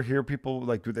 You ever hear people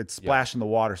like it splashing the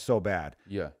water so bad?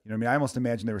 Yeah. You know what I mean? I almost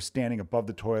imagine they were standing above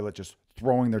the toilet just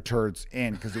throwing their turds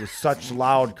in because it was such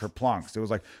loud kerplunks. It was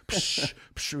like, psh,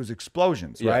 psh, it was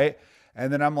explosions, Yeah. right?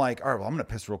 And then I'm like, all right, well, I'm going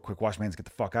to piss real quick, wash my hands, get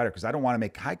the fuck out of here because I don't want to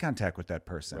make eye contact with that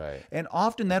person. Right. And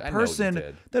often that I know what you person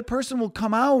did. will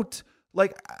come out.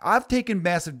 Like I've taken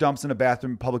massive dumps in a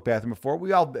bathroom, public bathroom before.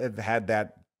 We all have had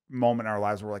that moment in our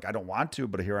lives where we're like, I don't want to,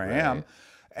 but here I am. Right.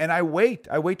 And I wait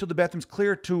till the bathroom's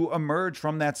clear to emerge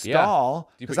from that Yeah. stall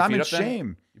Do you put because your I'm feet in up then?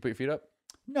 shame. You put your feet up?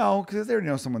 No, because they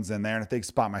know someone's in there, and if they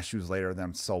spot my shoes later,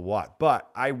 then so what? But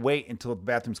I wait until the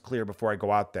bathroom's clear before I go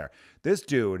out there. This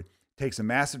dude takes a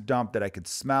massive dump that I could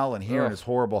smell and hear, and Ugh. it's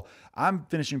horrible. I'm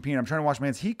finishing peeing. I'm trying to wash my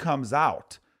hands. He comes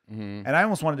out. Mm-hmm. And I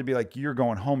almost wanted to be like, you're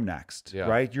going home next, Yeah.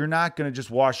 right? You're not going to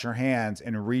just wash your hands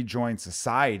and rejoin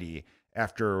society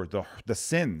after the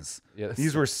sins. Yeah, that's-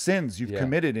 These were sins you've Yeah,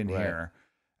 committed in right. here.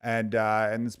 And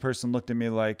this person looked at me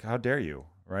like, how dare you,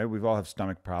 right? We've all have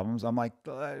stomach problems. I'm like,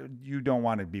 you don't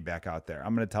want to be back out there.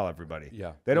 I'm going to tell everybody.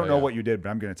 Yeah. They don't Yeah, know yeah. what you did, but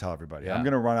I'm going to tell everybody. Yeah. I'm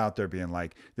going to run out there being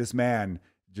like, this man,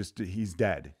 he's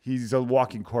dead. He's a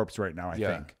walking corpse right now, I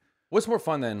think. What's more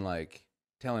fun than like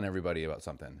telling everybody about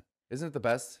something? Isn't it the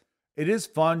best? It is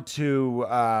fun to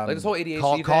Like this whole ADHD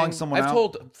thing. calling someone I've out.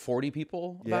 told 40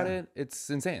 people about Yeah. it. It's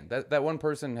insane. That one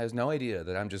person has no idea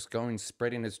that I'm just going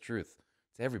spreading his truth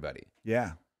to everybody.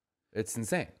 Yeah. It's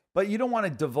insane. But you don't want to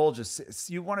divulge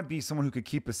you want to be someone who could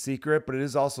keep a secret, but it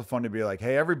is also fun to be like,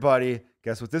 hey, everybody,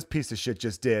 guess what this piece of shit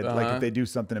just did? Like Uh-huh. if they do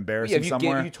something Yeah, embarrassing if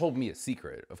somewhere. you told me a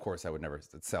secret, of course I would never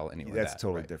sell anyone That's that.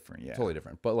 totally right? different. Yeah. Totally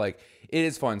different. But like it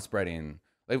is fun spreading.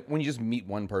 Like when you just meet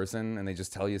one person and they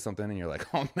just tell you something and you're like,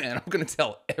 oh man, I'm gonna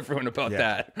tell everyone about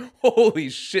Yeah. that. Holy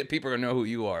shit, people are gonna know who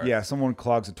you are. Yeah, someone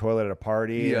clogs a toilet at a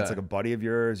party. And Yeah. it's like a buddy of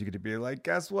yours. You get to be like,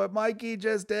 guess what Mikey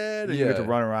just did? And you get to Yeah.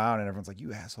 run around and everyone's like,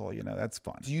 you asshole. That's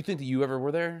fun. Do you think that you ever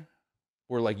were there?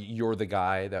 Where like you're the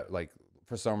guy that like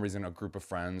for some reason a group of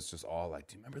friends just all like,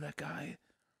 do you remember that guy?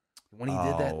 When he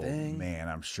did that thing? Man,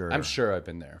 I'm sure. I'm sure I've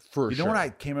been there. For You sure. know what I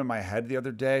came in my head the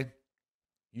other day?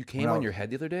 You came when I- on your head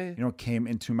the other day? You know what came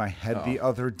into my head Oh. the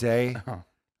other day? Oh.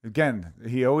 Again,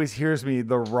 he always hears me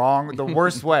the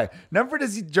worst way. Never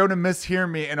does Jonah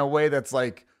mishear me in a way that's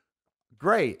like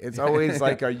great. It's always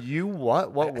like, are you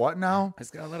what now? I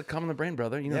just got a lot of cum in the brain,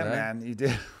 brother. You know Yeah, that. man, you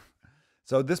did.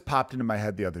 So this popped into my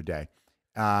head the other day.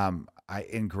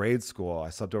 In grade school, I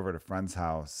slept over at a friend's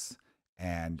house,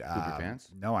 and Poop your pants?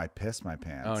 no, I pissed my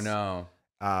pants. Oh no.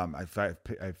 I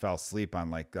fell asleep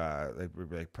on like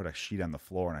they put a sheet on the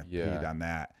floor, and I peed Yeah. on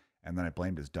that, and then I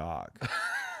blamed his dog.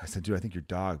 I said, dude, I think your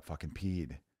dog fucking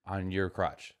peed. On your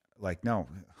crotch. Like, no.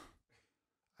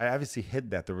 I obviously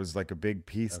hid that. There was like a big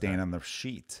pee stain on the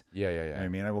sheet. Yeah, yeah, You know yeah. what I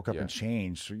mean, I woke up Yeah. and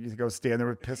changed. So you go stand there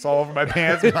with piss all over my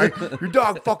pants. And like, your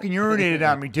dog fucking urinated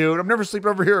on me, dude. I'm never sleeping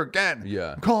over here again.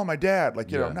 Yeah. I'm calling my dad. Like,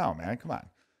 Yeah. no, man, come on.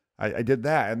 I did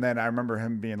that. And then I remember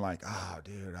him being like, oh,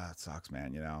 dude, it sucks,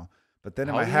 man, But then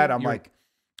in How my old head, were I'm you? like,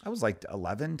 I was like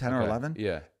 11, 10 or Okay. 11.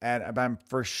 Yeah. And I'm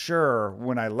for sure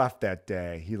when I left that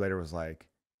day, he later was like,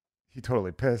 he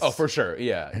totally pissed. Oh, for sure.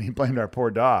 Yeah. And he blamed our poor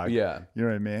dog. Yeah. You know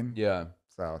what I mean? Yeah.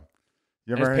 So,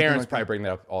 you And ever his heard anything parents like probably that? bring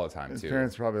that up all the time His too.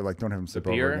 parents probably like, don't have him The slip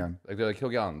over peer, again. like they're like, he'll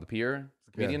get on the peer.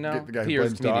 Comedian now. the guy who Peer's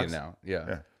blames comedian dogs? now. Yeah.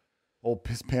 Yeah. Old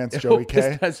piss pants Joey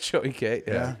K. That's Joey K.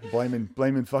 Yeah.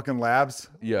 Blaming fucking labs.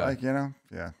 Yeah. Like,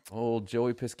 yeah. Old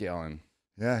Joey Piss Gallon.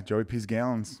 Yeah. Joey P's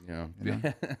gallons. You know. You know?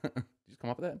 Did you just come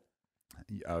up with that?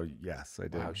 Oh, yes, I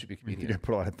did. Wow, you should be a You comedian.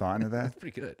 put a lot of thought into that. That's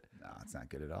pretty good. No, it's not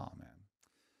good at all,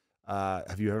 man.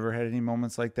 Have you ever had any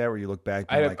moments like that where you look back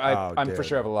and like, I'm for dude.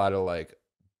 sure have a lot of like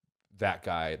that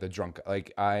guy, the drunk.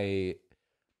 Like I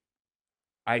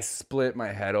split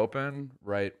my head open.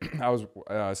 Right, I was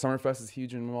Summerfest is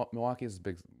huge in Milwaukee. It's a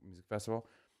big music festival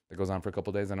that goes on for a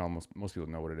couple days. I know most people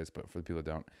know what it is, but for the people that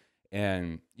don't,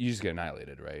 and you just get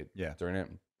annihilated, right? Yeah. During it.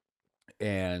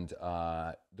 And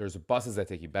there's buses that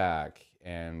take you back,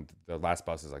 and the last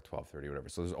bus is like 12:30 or whatever.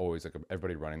 So there's always like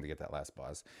everybody running to get that last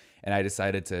bus. And I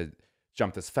decided to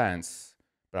jump this fence,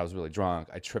 but I was really drunk.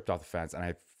 I tripped off the fence and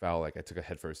I fell like I took a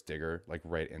headfirst digger like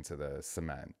right into the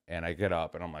cement. And I get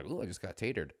up and I'm like, oh, I just got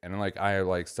tatered. And then like I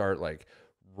like start like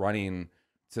running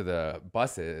to the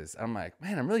buses. I'm like,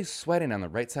 man, I'm really sweating on the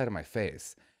right side of my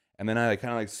face. And then I like,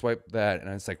 kind of like swipe that and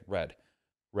it's like red,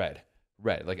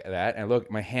 like that. And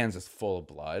look, my hand's just full of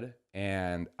blood.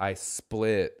 And I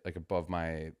split like above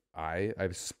my eye. I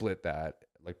split that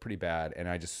like pretty bad. And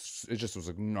it just was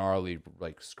like gnarly,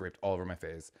 like scraped all over my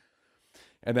face.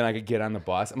 And then I could get on the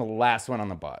bus. I'm the last one on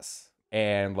the bus.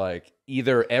 And like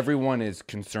either everyone is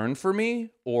concerned for me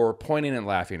or pointing and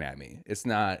laughing at me. It's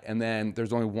not. And then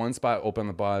there's only one spot open on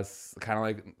the bus, kind of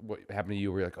like what happened to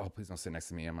you, where you're like, oh, please don't sit next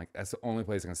to me. I'm like, that's the only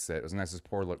place I can sit. It was next to this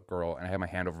poor little girl. And I had my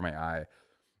hand over my eye.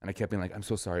 And I kept being like, I'm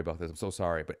so sorry about this. I'm so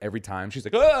sorry. But every time she's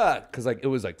like, ah, because like it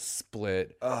was like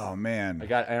split. Oh man.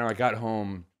 I got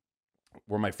home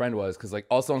where my friend was, because like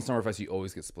also on Summerfest you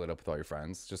always get split up with all your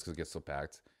friends just because it gets so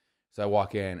packed. So I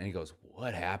walk in and he goes,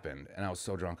 what happened? And I was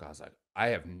so drunk. I was like, I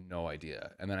have no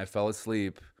idea. And then I fell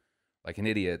asleep like an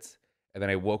idiot. And then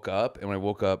I woke up. And when I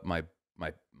woke up, my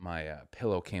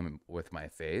pillow came with my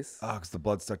face. Oh, because the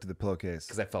blood stuck to the pillowcase.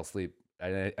 Because I fell asleep.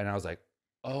 And I was like,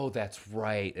 oh, that's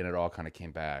right. And it all kind of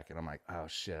came back. And I'm like, oh,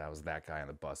 shit, I was that guy on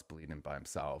the bus bleeding by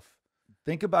himself.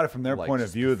 Think about it from their Like, point of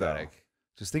just view, pathetic. though.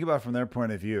 Just think about it from their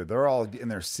point of view. They're all in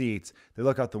their seats. They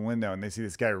look out the window and they see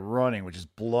this guy running with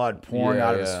just blood pouring Yeah,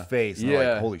 out of yeah. his face. And they're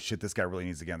Yeah. like, holy shit, this guy really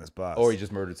needs to get on this bus. Or he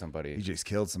just murdered somebody. He just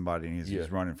killed somebody and he's Yeah.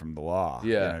 just running from the law. Yeah.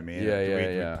 You know what I mean? Yeah, do we, yeah, do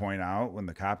we yeah. point out when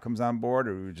the cop comes on board,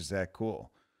 or do we just act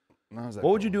cool? And I was like,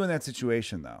 What would you well, do in that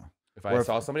situation, though? if Or I if-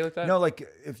 saw somebody like that? No, like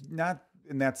if not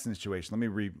in that situation,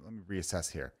 let me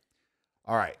reassess here.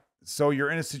 All right. So you're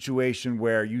in a situation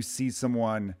where you see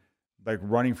someone like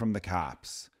running from the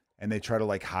cops and they try to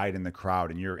like hide in the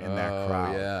crowd and you're in that Oh,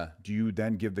 crowd. yeah. Do you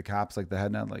then give the cops like the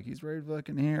head nod, like he's right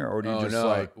fucking here? Or do you just no.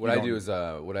 like What I do is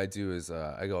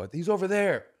I go, he's over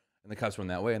there. And the cops run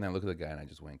that way, and I look at the guy and I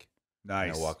just wink. nice.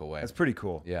 and I walk away. That's pretty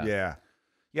cool. Yeah. Yeah.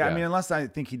 Yeah. I Yeah. mean, unless I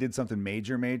think he did something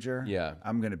major, Yeah.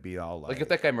 I'm gonna be all Like if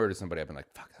that guy murdered somebody, I've been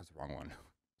like, fuck, that was the wrong one.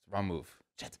 It's the wrong move.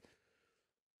 Shit.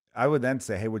 I would then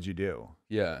say, hey, what'd you do?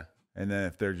 Yeah. And then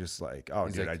if they're just like, oh,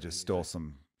 He's dude, like- I just stole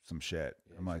some shit.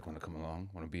 I'm like, want to come along?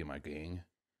 Want to be in my gang?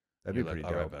 that'd You're be pretty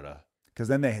like, all right, dope. but Because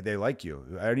then they like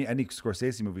you. Any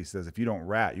Scorsese movie says if you don't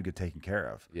rat, you get taken care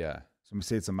of. yeah, So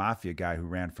say it's a mafia guy who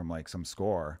ran from like some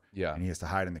score, yeah, and he has to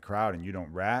hide in the crowd, and you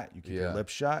don't rat, you keep your Yeah.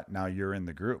 lips shut. Now you're in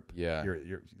the group. yeah,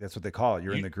 You're that's what they call it.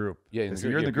 You're in You- the group. yeah. They say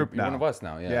you're in the group You're one now. of us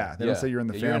now. Yeah, Yeah, they don't say you're in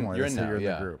the family, You're they in say now. you're in the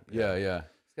yeah. group. Yeah.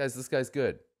 This guy's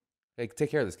good. Hey,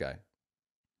 take care of this guy.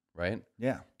 Right?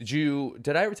 Yeah.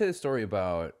 Did I ever tell the story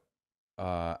about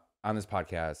on this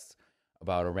podcast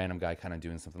about a random guy kind of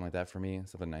doing something like that for me?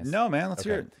 Something nice. No, man. Let's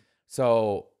hear Okay. it.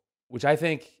 So, which I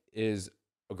think is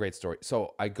a great story.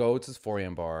 So I go to this 4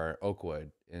 a.m. bar,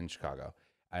 Oakwood in Chicago.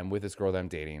 I'm with this girl that I'm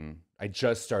dating. I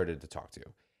just started to talk to,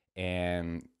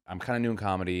 and I'm kind of new in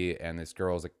comedy. And this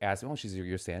girl's like asking, "Oh, she's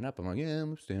your stand up." I'm like, "Yeah,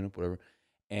 I'm stand up, whatever."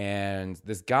 And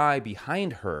this guy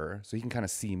behind her, so he can kind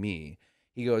of see me.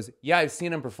 He goes, "Yeah, I've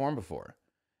seen him perform before."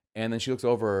 And then she looks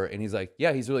over and he's like,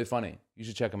 "Yeah, he's really funny. You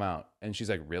should check him out." And she's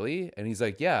like, "Really?" And he's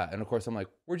like, "Yeah." And of course, I'm like,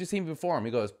 "Where'd you see him perform?"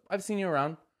 He goes, "I've seen you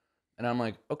around." And I'm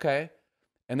like, "Okay."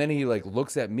 And then he like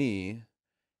looks at me,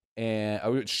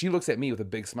 and she looks at me with a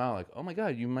big smile, like, "Oh my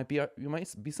God, you might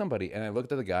be somebody." And I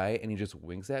looked at the guy, and he just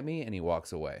winks at me, and he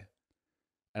walks away.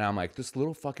 And I'm like, this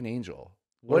little fucking angel.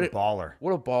 What a baller.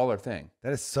 What a baller thing.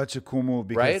 That is such a cool move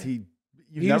because Right? you've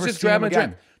He never was just seen him grabbing a again.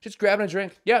 drink. Just grabbing a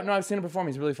drink. Yeah, no, I've seen him perform.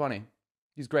 He's really funny.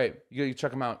 He's great. You gotta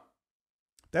check him out.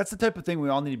 That's the type of thing we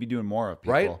all need to be doing more of,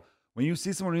 people. Right? When you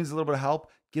see someone who needs a little bit of help,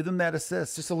 give them that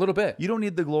assist. Just a little bit. You don't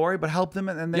need the glory, but help them,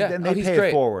 and they, Yeah. and Oh, they he's pay great.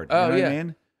 it forward. You Oh, know yeah. what I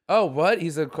mean? Oh, what? I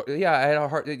had a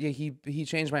heart. Yeah, he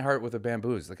changed my heart with a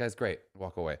bamboos. The guy's great.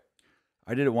 Walk away.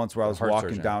 I did it once where I was Heart walking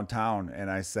surgeon. downtown, and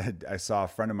I said I saw a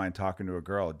friend of mine talking to a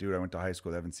girl. Dude, I went to high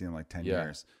school. I haven't seen him in like 10 Yeah.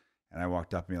 years. And I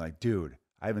walked up and be like, dude,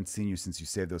 I haven't seen you since you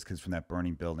saved those kids from that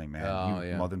burning building, man. Oh, you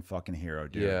yeah. motherfucking hero,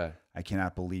 dude. Yeah. I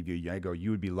cannot believe you. I go,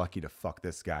 you would be lucky to fuck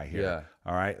this guy here. Yeah.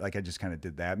 All right. Like I just kind of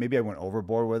did that. Maybe I went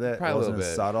overboard with it. Probably It a wasn't little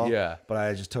as bit. subtle. Yeah. But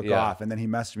I just took Yeah. off. And then he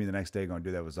messaged me the next day going,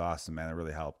 dude, that was awesome, man. That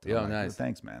really helped. And Yeah, I'm like, nice.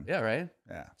 Thanks, man. Yeah, right.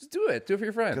 Yeah. Just do it. Do it for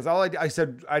your friend. Because all I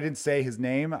said, I didn't say his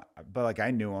name, but like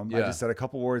I knew him. I Yeah. just said a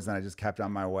couple words and I just kept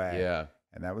on my way. Yeah.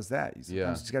 And that was that. You Yeah.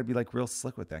 just got to be like real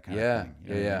slick with that kind Yeah. of thing. You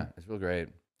know Yeah. what I Yeah. mean? It's real great.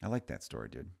 I like that story,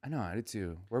 dude. I know. I did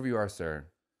too. Wherever you are, sir.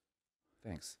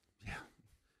 Thanks.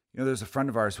 You know, there's a friend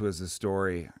of ours who has a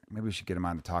story. Maybe we should get him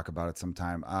on to talk about it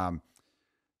sometime.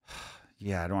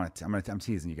 Yeah, I don't want to. I'm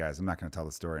teasing you guys. I'm not going to tell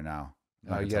the story now. I'm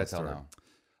not No, gonna you gotta the tell story. now.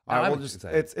 All right, I'm well,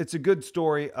 excited. it's a good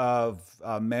story of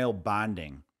male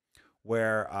bonding,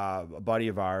 where a buddy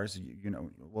of ours,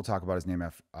 we'll talk about his name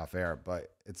off air,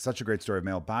 but it's such a great story of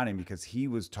male bonding because he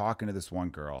was talking to this one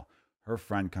girl. Her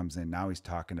friend comes in. Now he's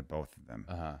talking to both of them,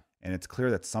 Uh-huh. and it's clear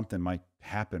that something might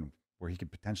happen where he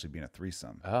could potentially be in a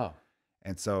threesome. Oh,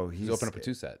 And so he's open up a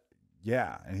 2-set.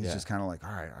 Yeah, and he's Yeah. just kind of like,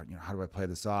 all right, how do I play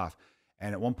this off?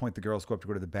 And at one point, the girls go up to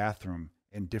go to the bathroom,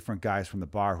 and different guys from the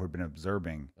bar who had been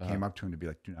observing came up to him to be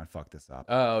like, do not fuck this up.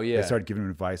 Oh yeah. They started giving him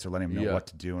advice or letting him know Yeah. what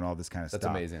to do and all this kind of That's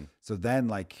stuff. amazing. So then,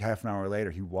 like half an hour later,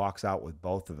 he walks out with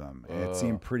both of them, and it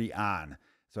seemed pretty on.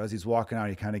 So as he's walking out,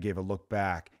 he kind of gave a look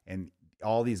back, and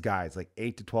all these guys, like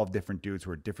 8 to 12 different dudes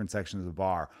who are different sections of the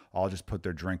bar, all just put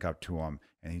their drink up to him,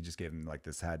 and he just gave him like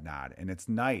this head nod. And it's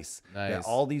nice that Nice.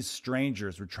 all these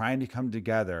strangers were trying to come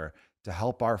together to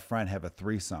help our friend have a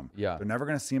threesome. Yeah. They're never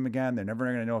going to see him again. They're never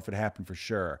going to know if it happened for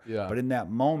sure. Yeah. But in that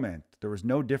moment, there was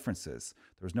no differences.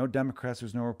 There was no Democrats. There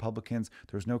was no Republicans.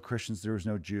 There was no Christians. There was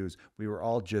no Jews. We were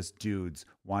all just dudes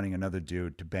wanting another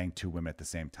dude to bang 2 women at the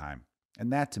same time.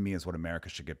 And that to me is what America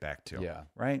should get back to. Yeah.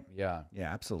 Right? Yeah.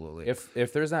 Yeah, absolutely. If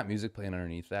there's not music playing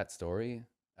underneath that story,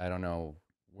 I don't know.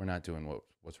 We're not doing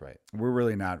what's right. We're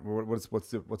really not.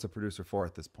 What's a producer for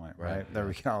at this point, right? Right, There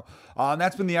we go. And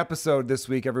that's been the episode this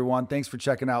week, everyone. Thanks for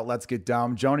checking out Let's Get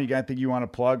Dumb. Joni, you got anything you want to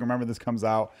plug? Remember, this comes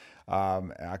out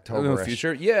October. In the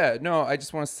future, yeah. No, I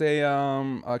just want to say,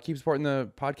 keep supporting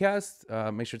the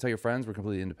podcast. Make sure to tell your friends. We're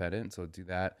completely independent, so do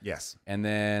that. Yes. And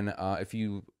then if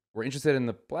you were interested in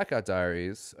the Blackout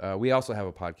Diaries, we also have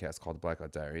a podcast called the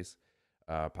Blackout Diaries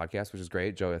podcast, which is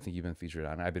great. Joe, I think you've been featured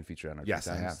on. I've been featured on it. Yes,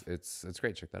 a I few times. have. It's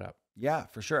great. Check that out. Yeah,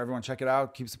 for sure. Everyone check it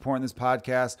out. Keep supporting this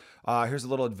podcast. Here's a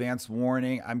little advance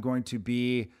warning. I'm going to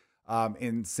be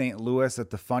in St. Louis at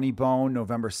the Funny Bone,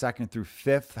 November 2nd through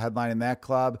 5th, headlining that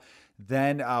club.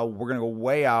 Then we're going to go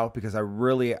way out because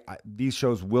these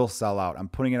shows will sell out. I'm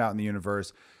putting it out in the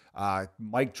universe.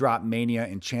 Mic Drop Mania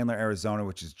in Chandler, Arizona,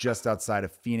 which is just outside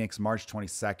of Phoenix, March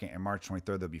 22nd and March 23rd.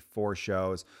 There'll be 4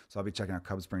 shows. So I'll be checking out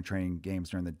Cubs spring training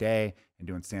games during the day and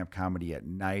doing stand-up comedy at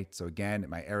night. So again,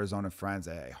 my Arizona friends,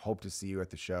 I hope to see you at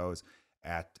the shows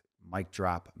at Mic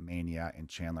Drop Mania in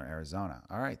Chandler, Arizona.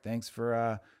 All right. Thanks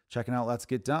for checking out Let's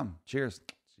Get Dumb. Cheers.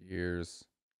 Cheers.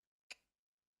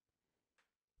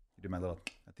 You did my little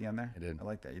at the end there? I did. I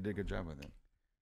like that. You did a good job with it.